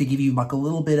quick to give you like a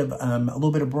little bit of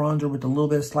bronzer with a little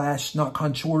bit of slash, not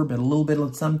contour, but a little bit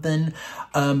of something.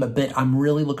 But I'm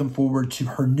really looking forward to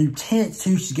her new tint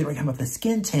too. She's getting ready to come up with a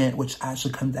skin tint, which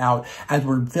actually comes out as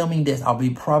we're filming this.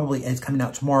 It's coming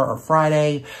out tomorrow or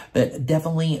Friday, but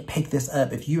definitely pick this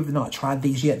up if you have not tried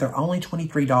these yet. They're only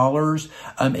 $23.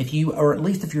 Or at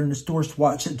least if you're in the store,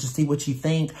 swatch it to see what you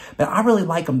think. But I really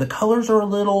like them. The colors are a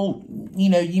little,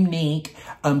 unique.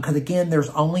 Cause again, there's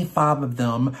only 5 of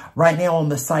them right now on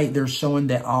the site. They're showing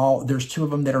that there's 2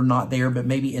 of them that are not there, but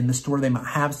maybe in the store they might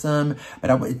have some, but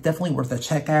it's definitely worth a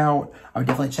check out. I would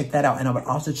definitely check that out. And I would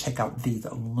also check out these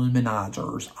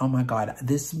luminizers. Oh my God,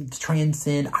 this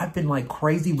Transcend. I've been like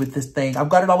crazy with this thing. I've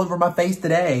got it all over my face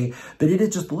today, but it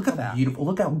is just, look at that beautiful.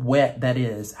 Look how wet that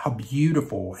is. How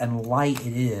beautiful and light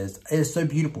it is. It is so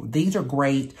beautiful. These are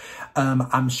great.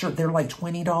 I'm sure they're like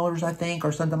 $20, I think,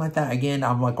 or something like that. Again,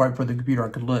 I'm like right for the computer. I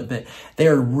could look, but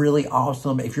they're really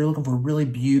awesome. If you're looking for a really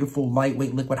beautiful,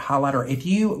 lightweight liquid highlighter, if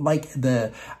you like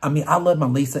I love my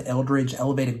Lisa Eldridge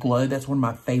Elevated Glow. That's one of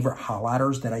my favorite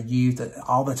highlighters that I use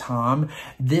all the time.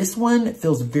 This one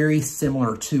feels very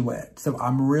similar to it. So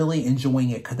I'm really enjoying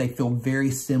it because they feel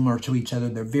very similar to each other.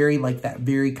 They're very like that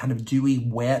very kind of dewy,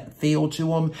 wet feel to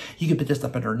them. You can put this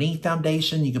up underneath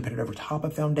foundation. You can put it over top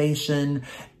of foundation.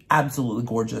 Absolutely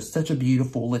gorgeous. Such a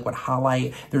beautiful liquid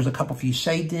highlight. There's a couple few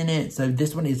shades in it. So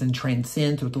this one is in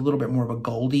Transcend, so it's a little bit more of a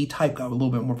goldy type, a little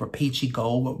bit more of a peachy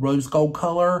gold, rose gold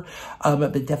color.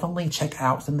 But definitely check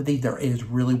out some of these. It is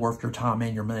really worth your time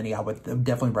and your money. I would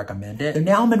definitely recommend it. So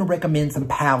now I'm going to recommend some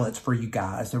palettes for you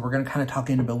guys. So we're going to kind of talk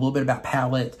a little bit about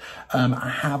palettes.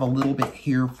 I have a little bit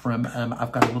here from,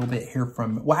 I've got a little bit here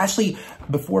from, well, actually,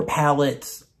 before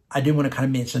palettes, I did want to kind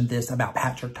of mention this about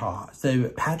Patrick Ta. So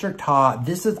Patrick Ta,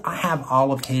 I have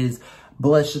all of his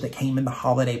blushes that came in the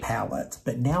holiday palettes,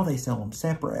 but now they sell them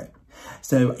separate.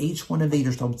 So each one of these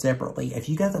are sold separately. If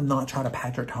you guys have not tried a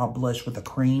Patrick Ta blush with a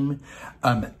cream,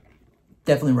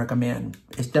 definitely recommend.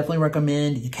 It's definitely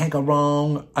recommend. You can't go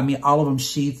wrong. I mean, all of them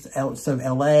sheets. So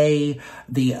LA,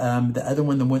 the other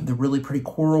one, the really pretty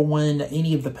coral one,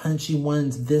 any of the punchy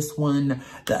ones, this one,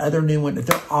 the other new one,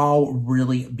 they're all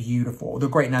really beautiful. They're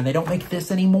great. Now, they don't make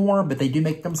this anymore, but they do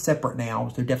make them separate now.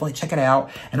 So definitely check it out.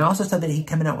 And I also saw that he's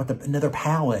coming out with another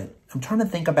palette. I'm trying to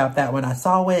think about that. When I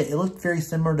saw it, it looked very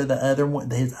similar to the other one,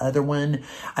 his other one.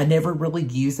 I never really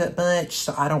use it much,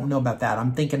 so I don't know about that.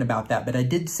 I'm thinking about that, but I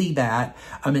did see that.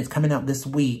 It's coming out this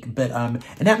week, but and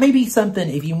that may be something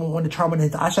if you want to try one of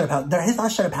his eyeshadow palette. His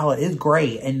eyeshadow palette is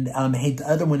great, and his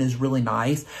other one is really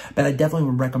nice. But I definitely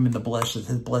would recommend the blushes.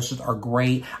 His blushes are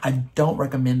great. I don't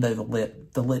recommend the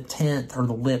lip tint or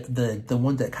the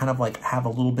ones that kind of like have a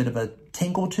little bit of a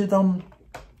tingle to them.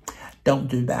 Don't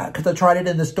do that, because I tried it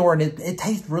in the store and it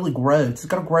tastes really gross. It's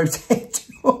got a gross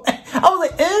taste to it. I was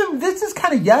like, ew, this is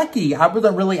kind of yucky. I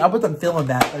wasn't feeling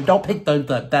that. So don't pick those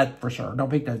up, that's for sure.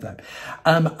 Don't pick those up.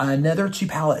 Another two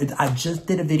palette, I just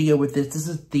did a video with this. This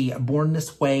is the Born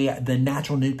This Way, the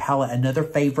Natural Nude palette, another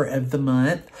favorite of the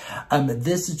month.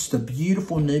 This is just a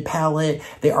beautiful nude palette.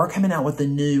 They are coming out with a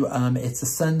new, it's a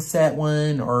sunset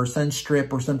one or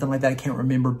sunstrip or something like that. I can't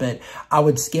remember, but I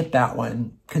would skip that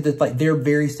one, because it's like they're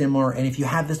very similar. And if you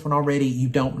have this one already, you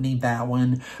don't need that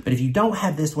one. But if you don't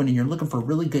have this one and you're looking for a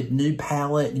really good nude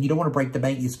palette and you don't want to break the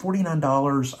bank, it's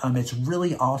 $49. It's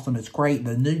really awesome. It's great.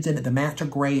 The nudes in it, the mattes are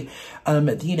great.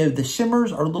 You know, the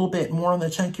shimmers are a little bit more on the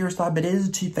chunkier side, but it is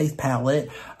a Too Faced palette.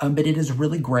 But it is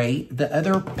really great. The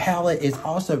other palette is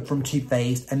also from Too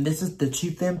Faced, and this is the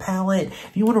Too Thin palette.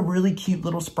 If you want a really cute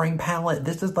little spring palette,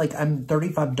 this is like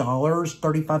 $35,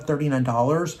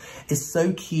 $39. It's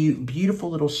so cute. Beautiful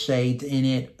little shades in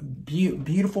it,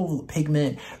 beautiful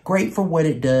pigment, great for what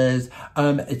it does.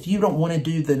 If you don't want to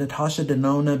do the Natasha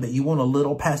Denona, but you want a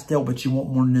little pastel, but you want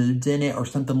more nudes in it or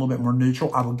something a little bit more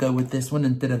neutral, I would go with this one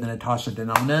instead of the Natasha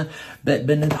Denona. But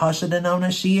Natasha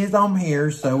Denona, she is on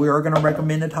here, so we are going to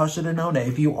recommend Natasha Denona.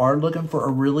 If you are looking for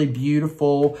a really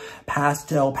beautiful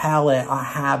pastel palette, I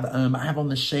have on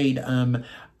the shade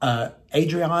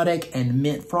Adriatic and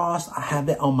Mint Frost. I have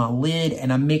it on my lid,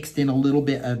 and I mixed in a little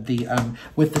bit of the,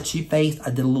 with the Too Faced,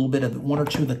 I did a little bit of one or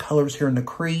two of the colors here in the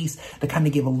crease to kind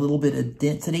of give a little bit of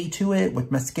density to it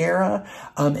with mascara.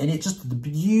 And it's just a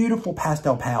beautiful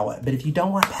pastel palette. But if you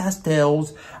don't like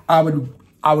pastels, I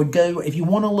would go, if you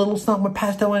want a little something with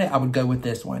pastel in it, I would go with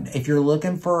this one. If you're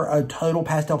looking for a total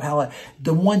pastel palette,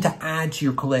 the one to add to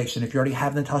your collection, if you already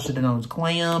have Natasha Denona's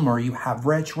Glam, or you have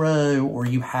Retro, or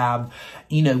you have,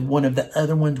 you know, one of the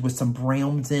other ones with some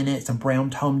browns in it, some brown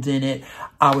tones in it,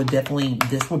 I would definitely,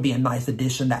 this would be a nice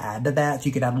addition to add to that. So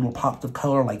you could add little pops of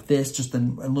color like this, just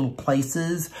in little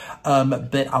places.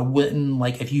 But I wouldn't,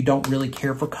 like, if you don't really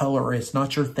care for color or it's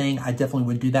not your thing, I definitely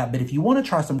would do that. But if you want to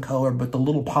try some color, but the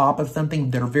little pop of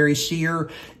something that are very sheer,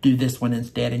 do this one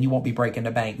instead, and you won't be breaking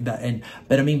the bank. But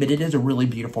it is a really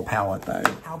beautiful palette, though.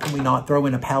 How can we not throw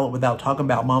in a palette without talking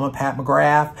about Mama Pat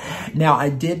McGrath? Now, I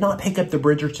did not pick up the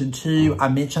Bridgerton 2. I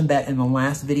mentioned that in the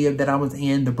last video that I was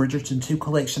in. The Bridgerton 2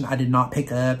 collection, I did not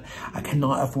pick up. I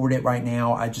cannot afford it right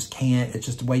now. I just can't. It's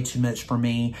just way too much for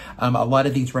me. A lot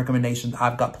of these recommendations,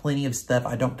 I've got plenty of stuff.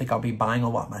 I don't think I'll be buying a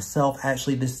lot myself,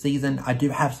 actually, this season. I do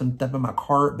have some stuff in my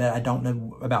cart, but I don't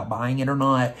know about buying it or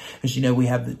not. Because, you know, we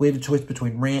have a choice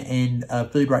between rent and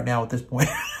food right now at this point.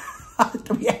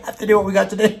 We have to do what we got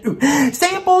to do.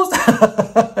 Samples.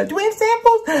 Do we have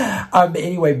samples?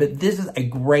 Anyway, but this is a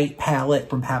great palette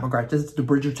from Pat McGrath. This is the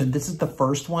Bridgerton. This is the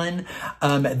first one.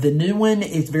 The new one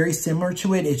is very similar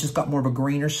to it. It's just got more of a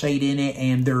greener shade in it,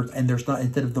 and there's not,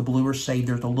 instead of the bluer shade,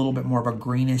 there's a little bit more of a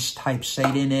greenish type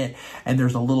shade in it, and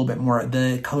there's a little bit more,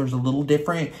 the color's a little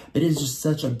different, but it's just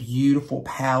such a beautiful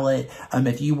palette.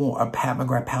 If you want a Pat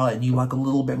McGrath palette and you like a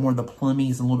little bit more of the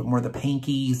plummies and a little bit more of the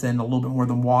pinkies and a little bit more of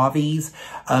the mauvies,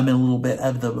 and a little bit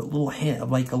of the little hint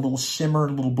of like a little shimmer,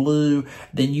 a little blue,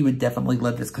 then you would definitely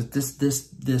love this, because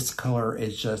this color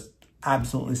is just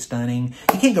absolutely stunning.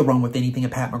 You can't go wrong with anything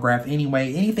at Pat McGrath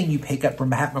anyway. Anything you pick up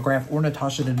from Pat McGrath or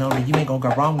Natasha Denona, you ain't gonna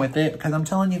go wrong with it, because I'm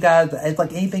telling you guys, it's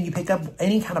like anything you pick up,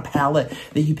 any kind of palette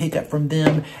that you pick up from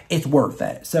them, it's worth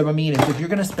it. So, I mean, if you're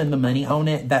gonna spend the money on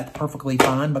it, that's perfectly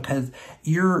fine, because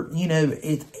you're, you know,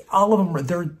 it's, all of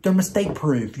them, they're mistake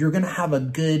proof. You're gonna have a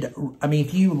good, I mean,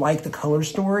 if you like the color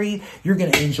story, you're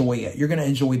gonna enjoy it. You're gonna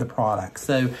enjoy the product.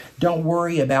 So don't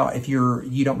worry about if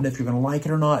you don't know if you're gonna like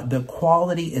it or not. The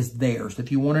quality is there. So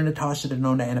if you want a Natasha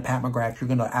Denona and a Pat McGrath, you're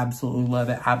going to absolutely love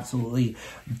it. Absolutely,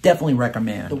 definitely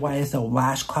recommend. The YSL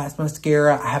Lash Class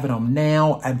Mascara, I have it on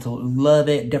now. Absolutely love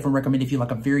it. Definitely recommend if you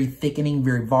like a very thickening,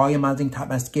 very volumizing type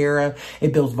mascara.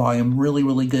 It builds volume really,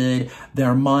 really good. The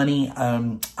Armani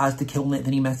Eyes to Kill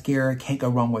Lengthening Mascara, can't go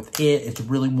wrong with it. It's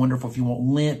really wonderful if you want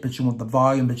length, but you want the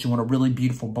volume, but you want a really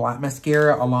beautiful black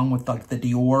mascara, along with like the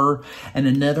Dior. And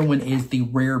another one is the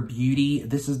Rare Beauty.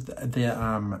 This is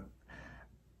the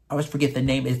I always forget the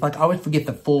name. It's like, I always forget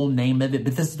the full name of it,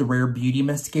 but this is the Rare Beauty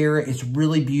Mascara. It's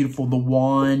really beautiful. The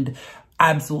wand,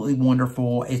 absolutely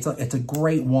wonderful. It's a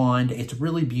great wand. It's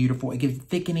really beautiful. It gives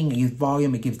thickening, it gives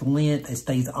volume, it gives length, it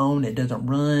stays on, it doesn't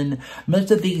run. Most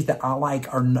of these that I like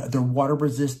they're water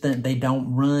resistant. They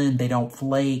don't run, they don't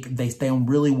flake, they stay on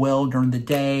really well during the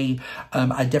day.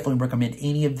 I definitely recommend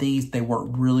any of these. They work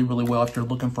really, really well if you're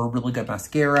looking for a really good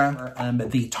mascara.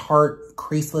 The Tarte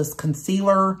Creaseless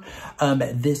Concealer.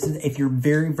 This is, if you're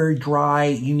very, very dry,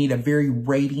 you need a very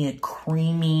radiant,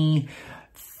 creamy,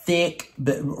 thick,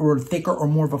 or thicker or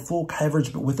more of a full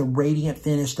coverage, but with a radiant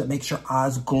finish that makes your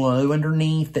eyes glow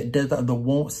underneath, that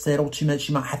won't settle too much.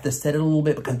 You might have to set it a little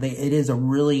bit because it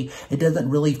doesn't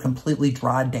really completely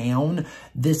dry down.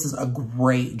 This is a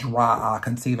great dry eye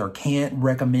concealer. Can't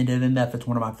recommend it enough. It's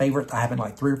one of my favorites. I have it in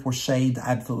like 3 or 4 shades.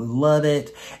 I absolutely love it.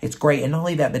 It's great. And not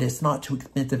only that, but it's not too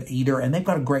expensive either. And they've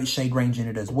got a great shade range in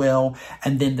it as well.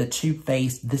 And then the Too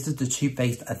Faced, this is the Too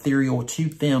Faced Ethereal Too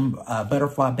Femme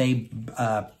Butterfly Babe.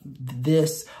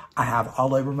 This I have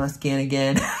all over my skin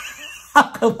again.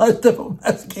 On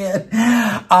my skin.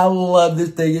 I love this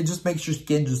thing. It just makes your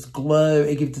skin just glow.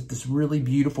 It gives it this really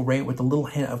beautiful radiant with a little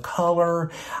hint of color.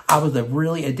 I was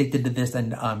really addicted to this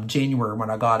in January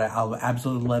when I got it. I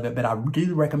absolutely love it, but I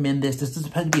do recommend this. This is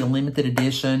supposed to be a limited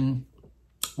edition.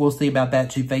 We'll see about that.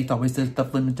 Too Faced always says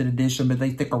stuff limited edition, but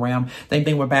they stick around. Same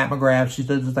thing with Pat McGrath. She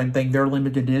says the same thing. They're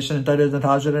limited edition, and so does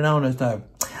Natasha Denona. So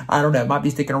I don't know. It might be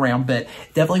sticking around, but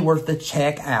definitely worth the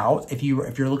check out if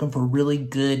you're looking for a really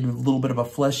good, little bit of a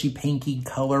fleshy, pinky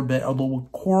color, but a little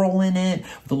coral in it,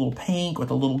 with a little pink, with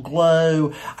a little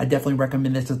glow. I definitely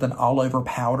recommend this as an all-over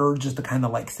powder, just to kind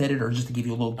of like set it, or just to give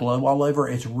you a little glow all over.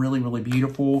 It's really, really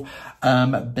beautiful.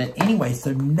 But anyway,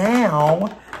 so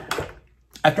now,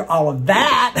 after all of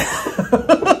that,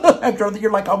 after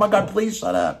you're like, oh my God, please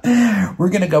shut up. We're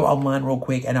going to go online real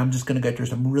quick, and I'm just going to go through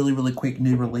some really, really quick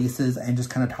new releases and just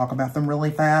kind of talk about them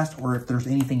really fast, or if there's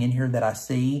anything in here that I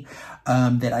see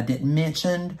that I didn't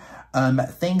mention.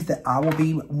 Things that I will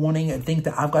be wanting, things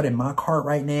that I've got in my cart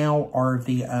right now are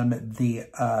the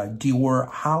Dior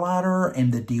highlighter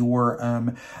and the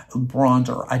Dior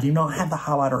bronzer. I do not have the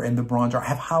highlighter and the bronzer. I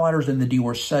have highlighters in the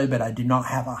Dior Show, but I do not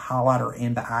have a highlighter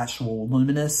in the actual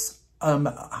Luminous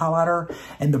highlighter,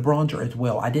 and the bronzer as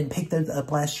well. I didn't pick those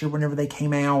up last year whenever they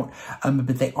came out,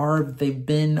 but they've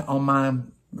been on my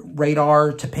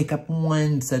radar to pick up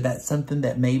one, so that's something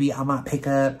that maybe I might pick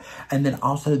up. And then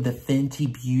also the Fenty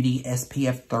Beauty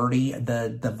SPF 30,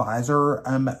 the visor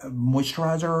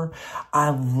moisturizer. I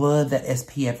love that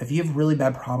SPF. If you have really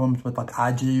bad problems with, like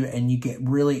I do, and you get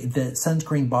really, the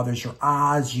sunscreen bothers your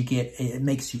eyes, it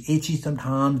makes you itchy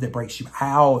sometimes, it breaks you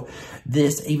out.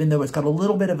 This, even though it's got a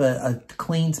little bit of a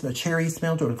clean smell, cherry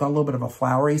smell to it, it's got a little bit of a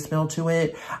flowery smell to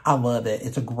it. I love it.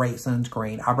 It's a great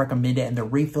sunscreen. I recommend it, and they're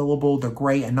refillable. They're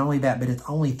great. And not only that, but it's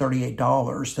only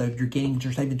 $38. So if you're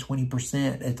saving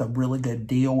 20%, it's a really good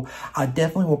deal. I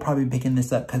definitely will probably be picking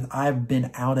this up because I've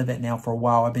been out of it now for a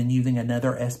while. I've been using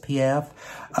another SPF,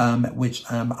 which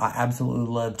I absolutely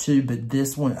love too. But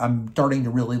this one I'm starting to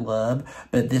really love.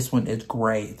 But this one is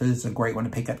great. So this is a great one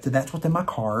to pick up. So that's what's in my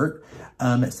cart.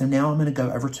 So now I'm going to go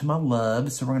over to my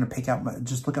loves. So we're going to pick out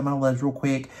just look at my loves real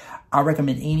quick. I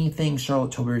recommend anything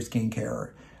Charlotte Tilbury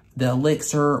Skincare. The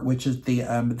elixir, which is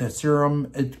the serum,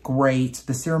 it's great.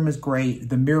 The serum is great.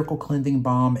 The Miracle Cleansing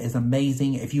Balm is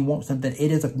amazing. If you want something,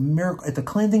 it is a miracle. It's a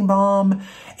cleansing balm.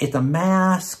 It's a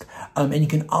mask. And you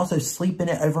can also sleep in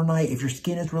it overnight if your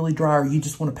skin is really dry, or you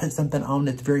just want to put something on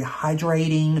that's very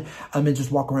hydrating, and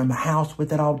just walk around the house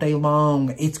with it all day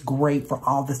long. It's great for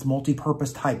all this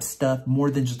multi-purpose type stuff, more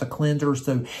than just a cleanser.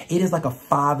 So it is like a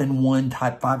 5-in-1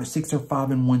 type, 5 or 6 or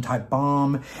 5-in-1 type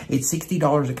balm. It's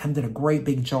 $60. It comes in a great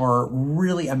big jar. star,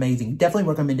 really amazing. Definitely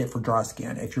recommend it for dry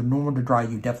skin. If you're normal to dry,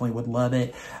 you definitely would love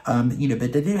it. You know,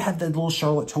 but they do have the little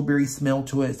Charlotte Tilbury smell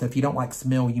to it. So if you don't like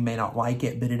smell, you may not like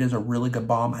it, but it is a really good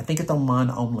balm. I think it's online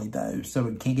only though, so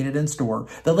you can't get it in store.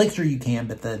 The elixir you can,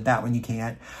 but that one you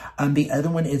can't. The other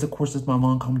one is, of course, is my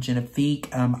Lancome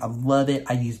Genifique. I love it.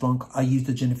 I use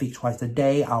the Genifique twice a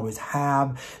day. I always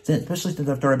have, especially since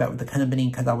I started back with the company,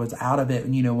 because I was out of it,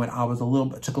 you know, when I was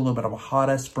took a little bit of a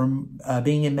hiatus from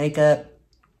being in makeup.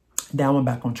 Now I'm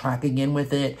back on track again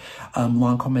with it.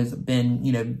 Lancome has been,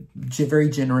 you know, very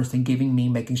generous in giving me,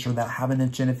 making sure that I have enough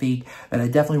Genifique. But I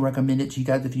definitely recommend it to you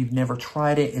guys if you've never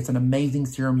tried it. It's an amazing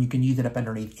serum. You can use it up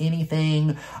underneath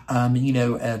anything. You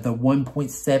know, the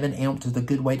 1.7 ounce is a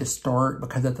good way to start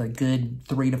because that's a good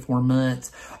 3 to 4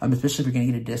 months, especially if you're going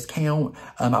to get a discount.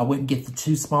 I wouldn't get the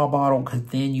 2 small bottle because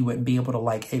then you wouldn't be able to,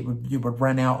 like, you would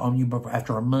run out on you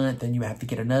after a month and you have to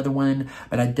get another one.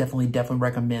 But I definitely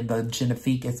recommend the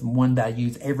Genifique. It's one that I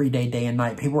use every day, day and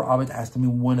night. People are always asking me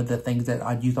one of the things that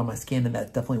I use on my skin, and that's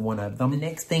definitely one of them. The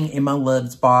next thing in my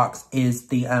loves box is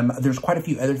the, there's quite a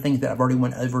few other things that I've already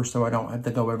went over, so I don't have to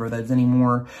go over those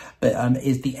anymore, but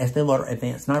is the Estee Lauder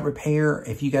Advanced Night Repair.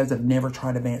 If you guys have never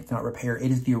tried Advanced Night Repair, it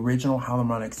is the original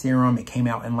hyaluronic serum. It came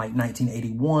out in like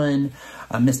 1981.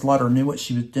 Miss Lauder knew what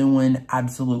she was doing.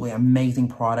 Absolutely amazing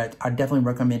product. I definitely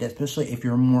recommend it, especially if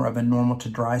you're more of a normal to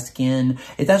dry skin.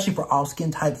 It's actually for all skin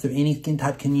types, so any skin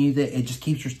type can use it. It just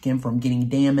keeps your skin from getting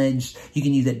damaged. You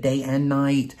can use it day and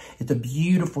night. It's a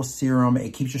beautiful serum.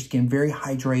 It keeps your skin very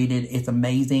hydrated. It's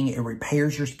amazing. It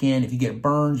repairs your skin. If you get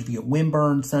burns, if you get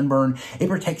windburn, sunburn, it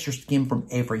protects your skin from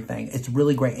everything. It's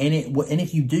really great. And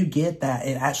if you do get that,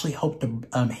 it actually helps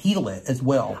to heal it as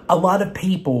well. A lot of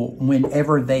people,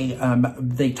 whenever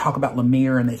they talk about La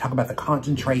Mer and they talk about the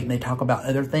concentrate and they talk about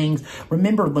other things,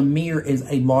 remember La Mer is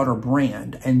a Lauder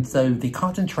brand. And so the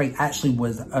concentrate actually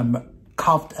was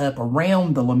coughed up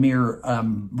around the La Mer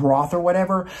broth or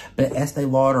whatever, but Estee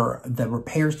Lauder, the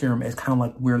repair serum, is kind of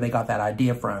like where they got that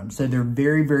idea from. So they're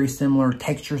very, very similar,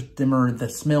 texture similar, the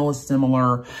smell is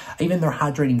similar. Even their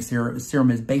hydrating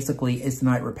serum is basically, it's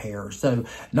night repair. So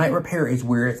night repair is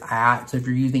where it's at. So if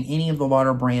you're using any of the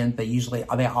Lauder brands,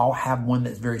 they all have one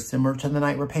that's very similar to the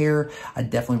night repair. I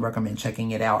definitely recommend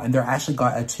checking it out. And they're actually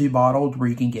got a 2 bottles where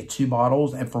you can get 2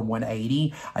 bottles and for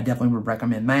 $180. I definitely would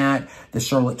recommend that. The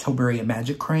Charlotte Tilbury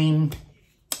Magic Cream,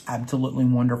 absolutely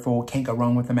wonderful. Can't go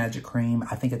wrong with the Magic Cream.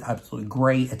 I think it's absolutely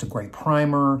great. It's a great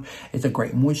primer. It's a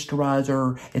great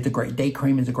moisturizer. It's a great day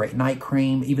cream. It's a great night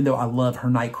cream, even though I love her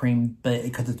night cream, but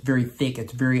because it's very thick,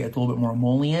 it's a little bit more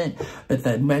emollient, but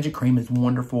the Magic Cream is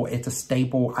wonderful. It's a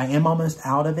staple. I am almost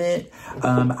out of it.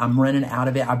 I'm running out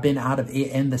of it. I've been out of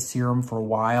it and the serum for a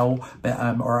while, but,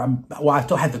 well, I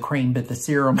still have the cream, but the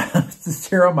serum,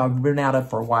 I've been out of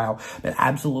for a while, but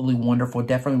absolutely wonderful.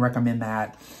 Definitely recommend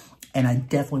that. And I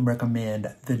definitely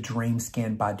recommend the Dream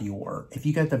Skin by Dior. If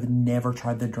you guys have never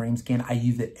tried the Dream Skin, I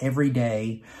use it every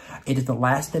day. It is the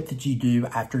last step that you do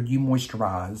after you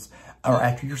moisturize or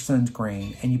after your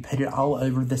sunscreen, and you put it all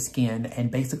over the skin. And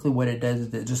basically what it does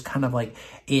is it just kind of like,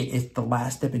 it's the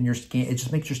last step in your skin. It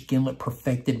just makes your skin look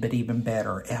perfected, but even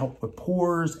better. It helps with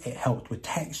pores. It helps with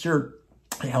texture.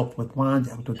 It helps with lines,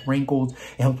 it helps with wrinkles,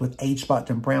 it helps with age spots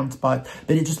and brown spots,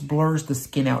 but it just blurs the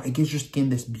skin out. It gives your skin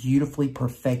this beautifully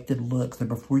perfected look. So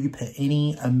before you put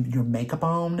any your makeup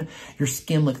on, your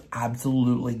skin looks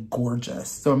absolutely gorgeous.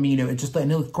 So I mean, it just,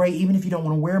 and it looks great even if you don't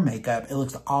want to wear makeup. It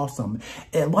looks awesome.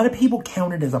 A lot of people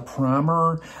count it as a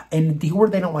primer, and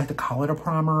Dior, they don't like to call it a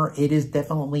primer. It is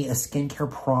definitely a skincare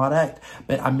product,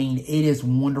 but I mean, it is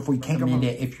wonderful. You can't recommend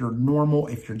it if you're normal,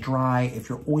 if you're dry, if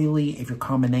you're oily, if you're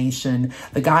combination.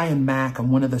 The guy in MAC in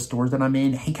one of the stores that I'm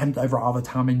in, he comes over all the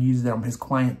time and uses it on his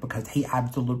clients because he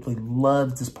absolutely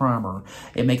loves this primer.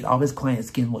 It makes all his clients'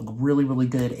 skin look really, really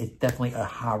good. It's definitely a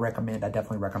high recommend. I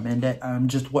definitely recommend it.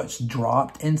 Just what's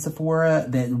dropped in Sephora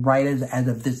that right as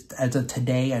of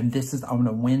today, and this is on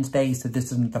a Wednesday, so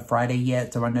this isn't the Friday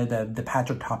yet. So I know the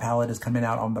Patrick Top palette is coming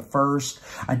out on the 1st.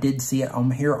 I did see it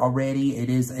on here already. It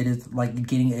is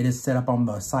set up on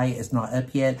the site. It's not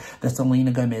up yet. The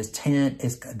Selena Gomez tint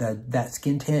is that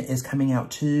skin tint is coming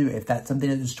out too. If that's something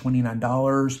that is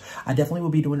 $29, I definitely will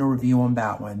be doing a review on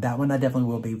that one. That one I definitely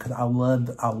will be, because I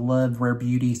love Rare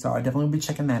Beauty, so I definitely will be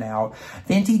checking that out.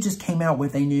 Fenty just came out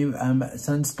with a new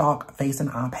Sunstock face and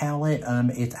eye palette.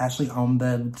 It's actually on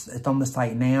the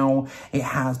site now. It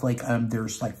has like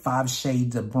there's like 5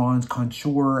 shades of bronze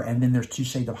contour, and then there's 2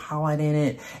 shades of highlight in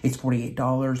it. It's $48.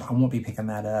 I won't be picking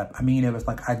that up. I mean, it was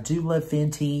like, I do love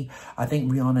Fenty. I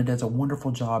think Rihanna does a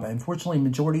wonderful job. Unfortunately,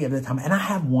 majority of the time, And I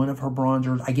have one of her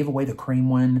bronzers. I give away the cream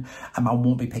one. I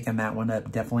won't be picking that one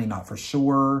up. Definitely not for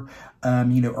sure.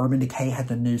 You know, Urban Decay has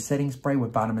a new setting spray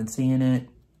with vitamin C in it.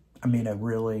 I mean,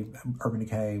 really Urban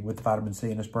Decay with the vitamin C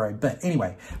in a spray. But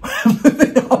anyway,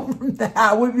 moving on from that,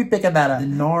 I would be picking that up. The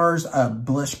NARS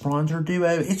Blush Bronzer Duo.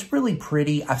 It's really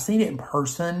pretty. I've seen it in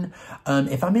person.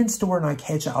 If I'm in store and I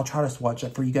catch it, I'll try to swatch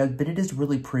it for you guys. But it is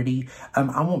really pretty.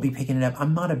 I won't be picking it up.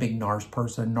 I'm not a big NARS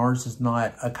person. NARS is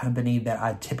not a company that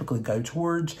I typically go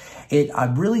towards.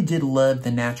 I really did love the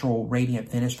Natural Radiant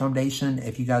Finish Foundation.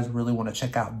 If you guys really want to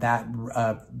check out that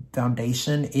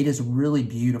foundation, it is really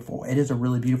beautiful. It is a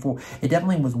really beautiful. It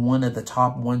definitely was one of the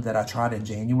top ones that I tried in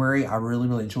January. I really,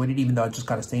 really enjoyed it, even though I just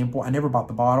got a sample. I never bought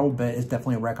the bottle, but it's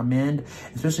definitely a recommend,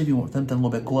 especially if you want something a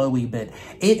little bit glowy. But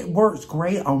it works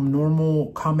great on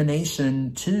normal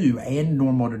combination too, and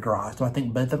normal to dry. So I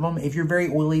think both of them. If you're very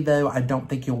oily though, I don't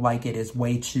think you'll like it. It's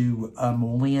way too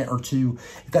emollient or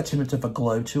it's got too much of a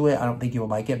glow to it. I don't think you'll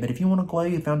like it. But if you want a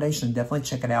glowy foundation, definitely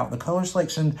check it out. The color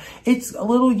selection, it's a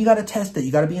little, you got to test it.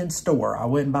 You got to be in store. I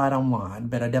wouldn't buy it online,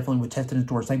 but I definitely would test it in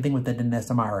store. Same thing with the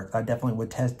Danessa Myricks. I definitely would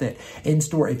test it in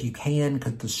store if you can,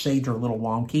 because the shades are a little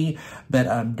wonky, but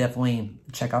definitely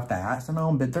check out that.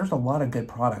 But there's a lot of good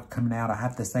product coming out. I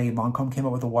have to say, Lancome came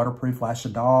up with a waterproof Lash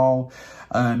Adol.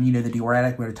 You know, the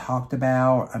Diuretic we already talked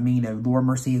about. I mean, Laura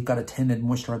Mercier has got a tinted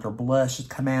moisturizer blush that's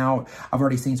come out. I've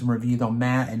already seen some reviews on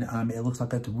that, and it looks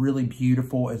like it's really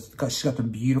beautiful. She's got some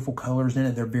beautiful colors in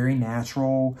it. They're very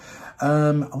natural.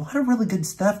 A lot of really good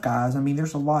stuff, guys. I mean,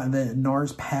 there's a lot in the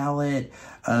NARS palette.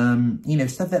 You know,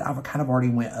 stuff that I've kind of already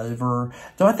went over.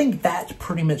 So I think that's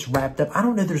pretty much wrapped up. I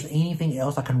don't know if there's anything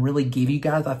else I can really give you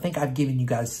guys. I think I've given you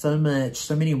guys so much,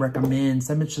 so many recommends,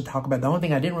 so much to talk about. The only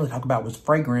thing I didn't really talk about was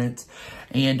fragrance.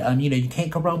 And, you know, you can't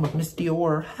go wrong with Miss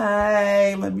Dior.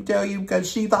 Hey, let me tell you,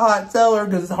 because she's a hot seller,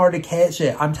 because it's hard to catch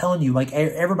it. I'm telling you, like,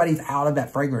 everybody's out of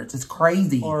that fragrance. It's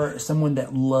crazy. Or someone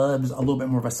that loves a little bit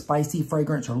more of a spicy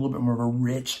fragrance or a little bit more of a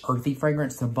rich, earthy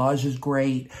fragrance. Sauvage is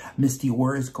great. Miss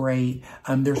Dior is great.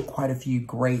 There's quite a few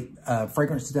great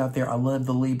fragrances out there. I love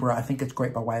the Libra. I think it's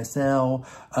great by YSL.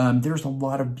 There's a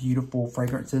lot of beautiful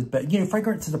fragrances, but you know,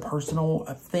 fragrance is a personal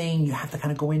thing. You have to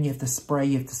kind of go in, you have to spray,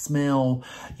 you have to smell,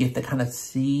 you have to kind of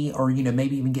see, or you know,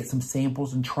 maybe even get some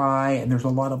samples and try. And there's a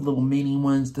lot of little mini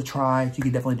ones to try, so you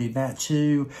can definitely do that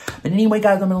too. But anyway,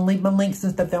 guys, I'm gonna leave my links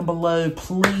and stuff down below.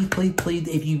 Please, please, please,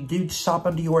 if you do shop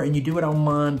on Dior and you do it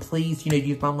online, please, you know,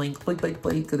 use my links, please, please,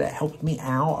 please, because that helps me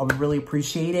out. I would really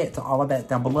appreciate it. So all of that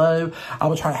down below. I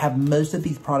will try to have most of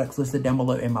these products listed down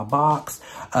below in my box.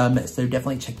 So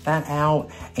definitely check that out.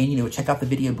 And, you know, check out the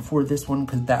video before this one,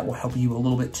 because that will help you a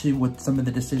little bit too with some of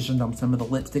the decisions on some of the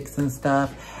lipsticks and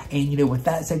stuff. And, you know, with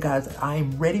that said, guys, I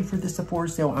am ready for the Sephora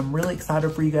sale. I'm really excited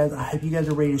for you guys. I hope you guys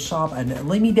are ready to shop. And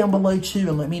leave me down below too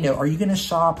and let me know, are you going to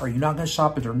shop? Are you not going to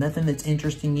shop? Is there nothing that's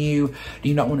interesting you? Do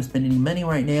you not want to spend any money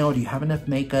right now? Do you have enough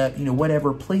makeup? You know,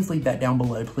 whatever. Please leave that down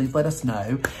below. Please let us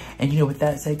know. And, you know, with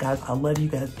that said, guys, I love you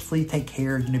guys. Please take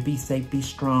care. You know, be safe, be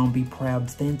strong, be proud,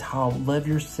 stand tall, love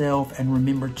yourself, and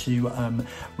remember to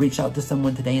reach out to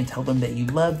someone today and tell them that you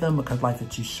love them, because life is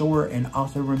too short. And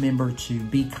also remember to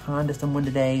be kind to someone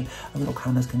today. A little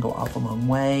kindness can go off a long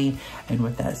way. And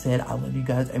with that said, I love you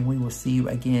guys, and we will see you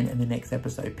again in the next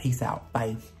episode. Peace out.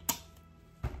 Bye.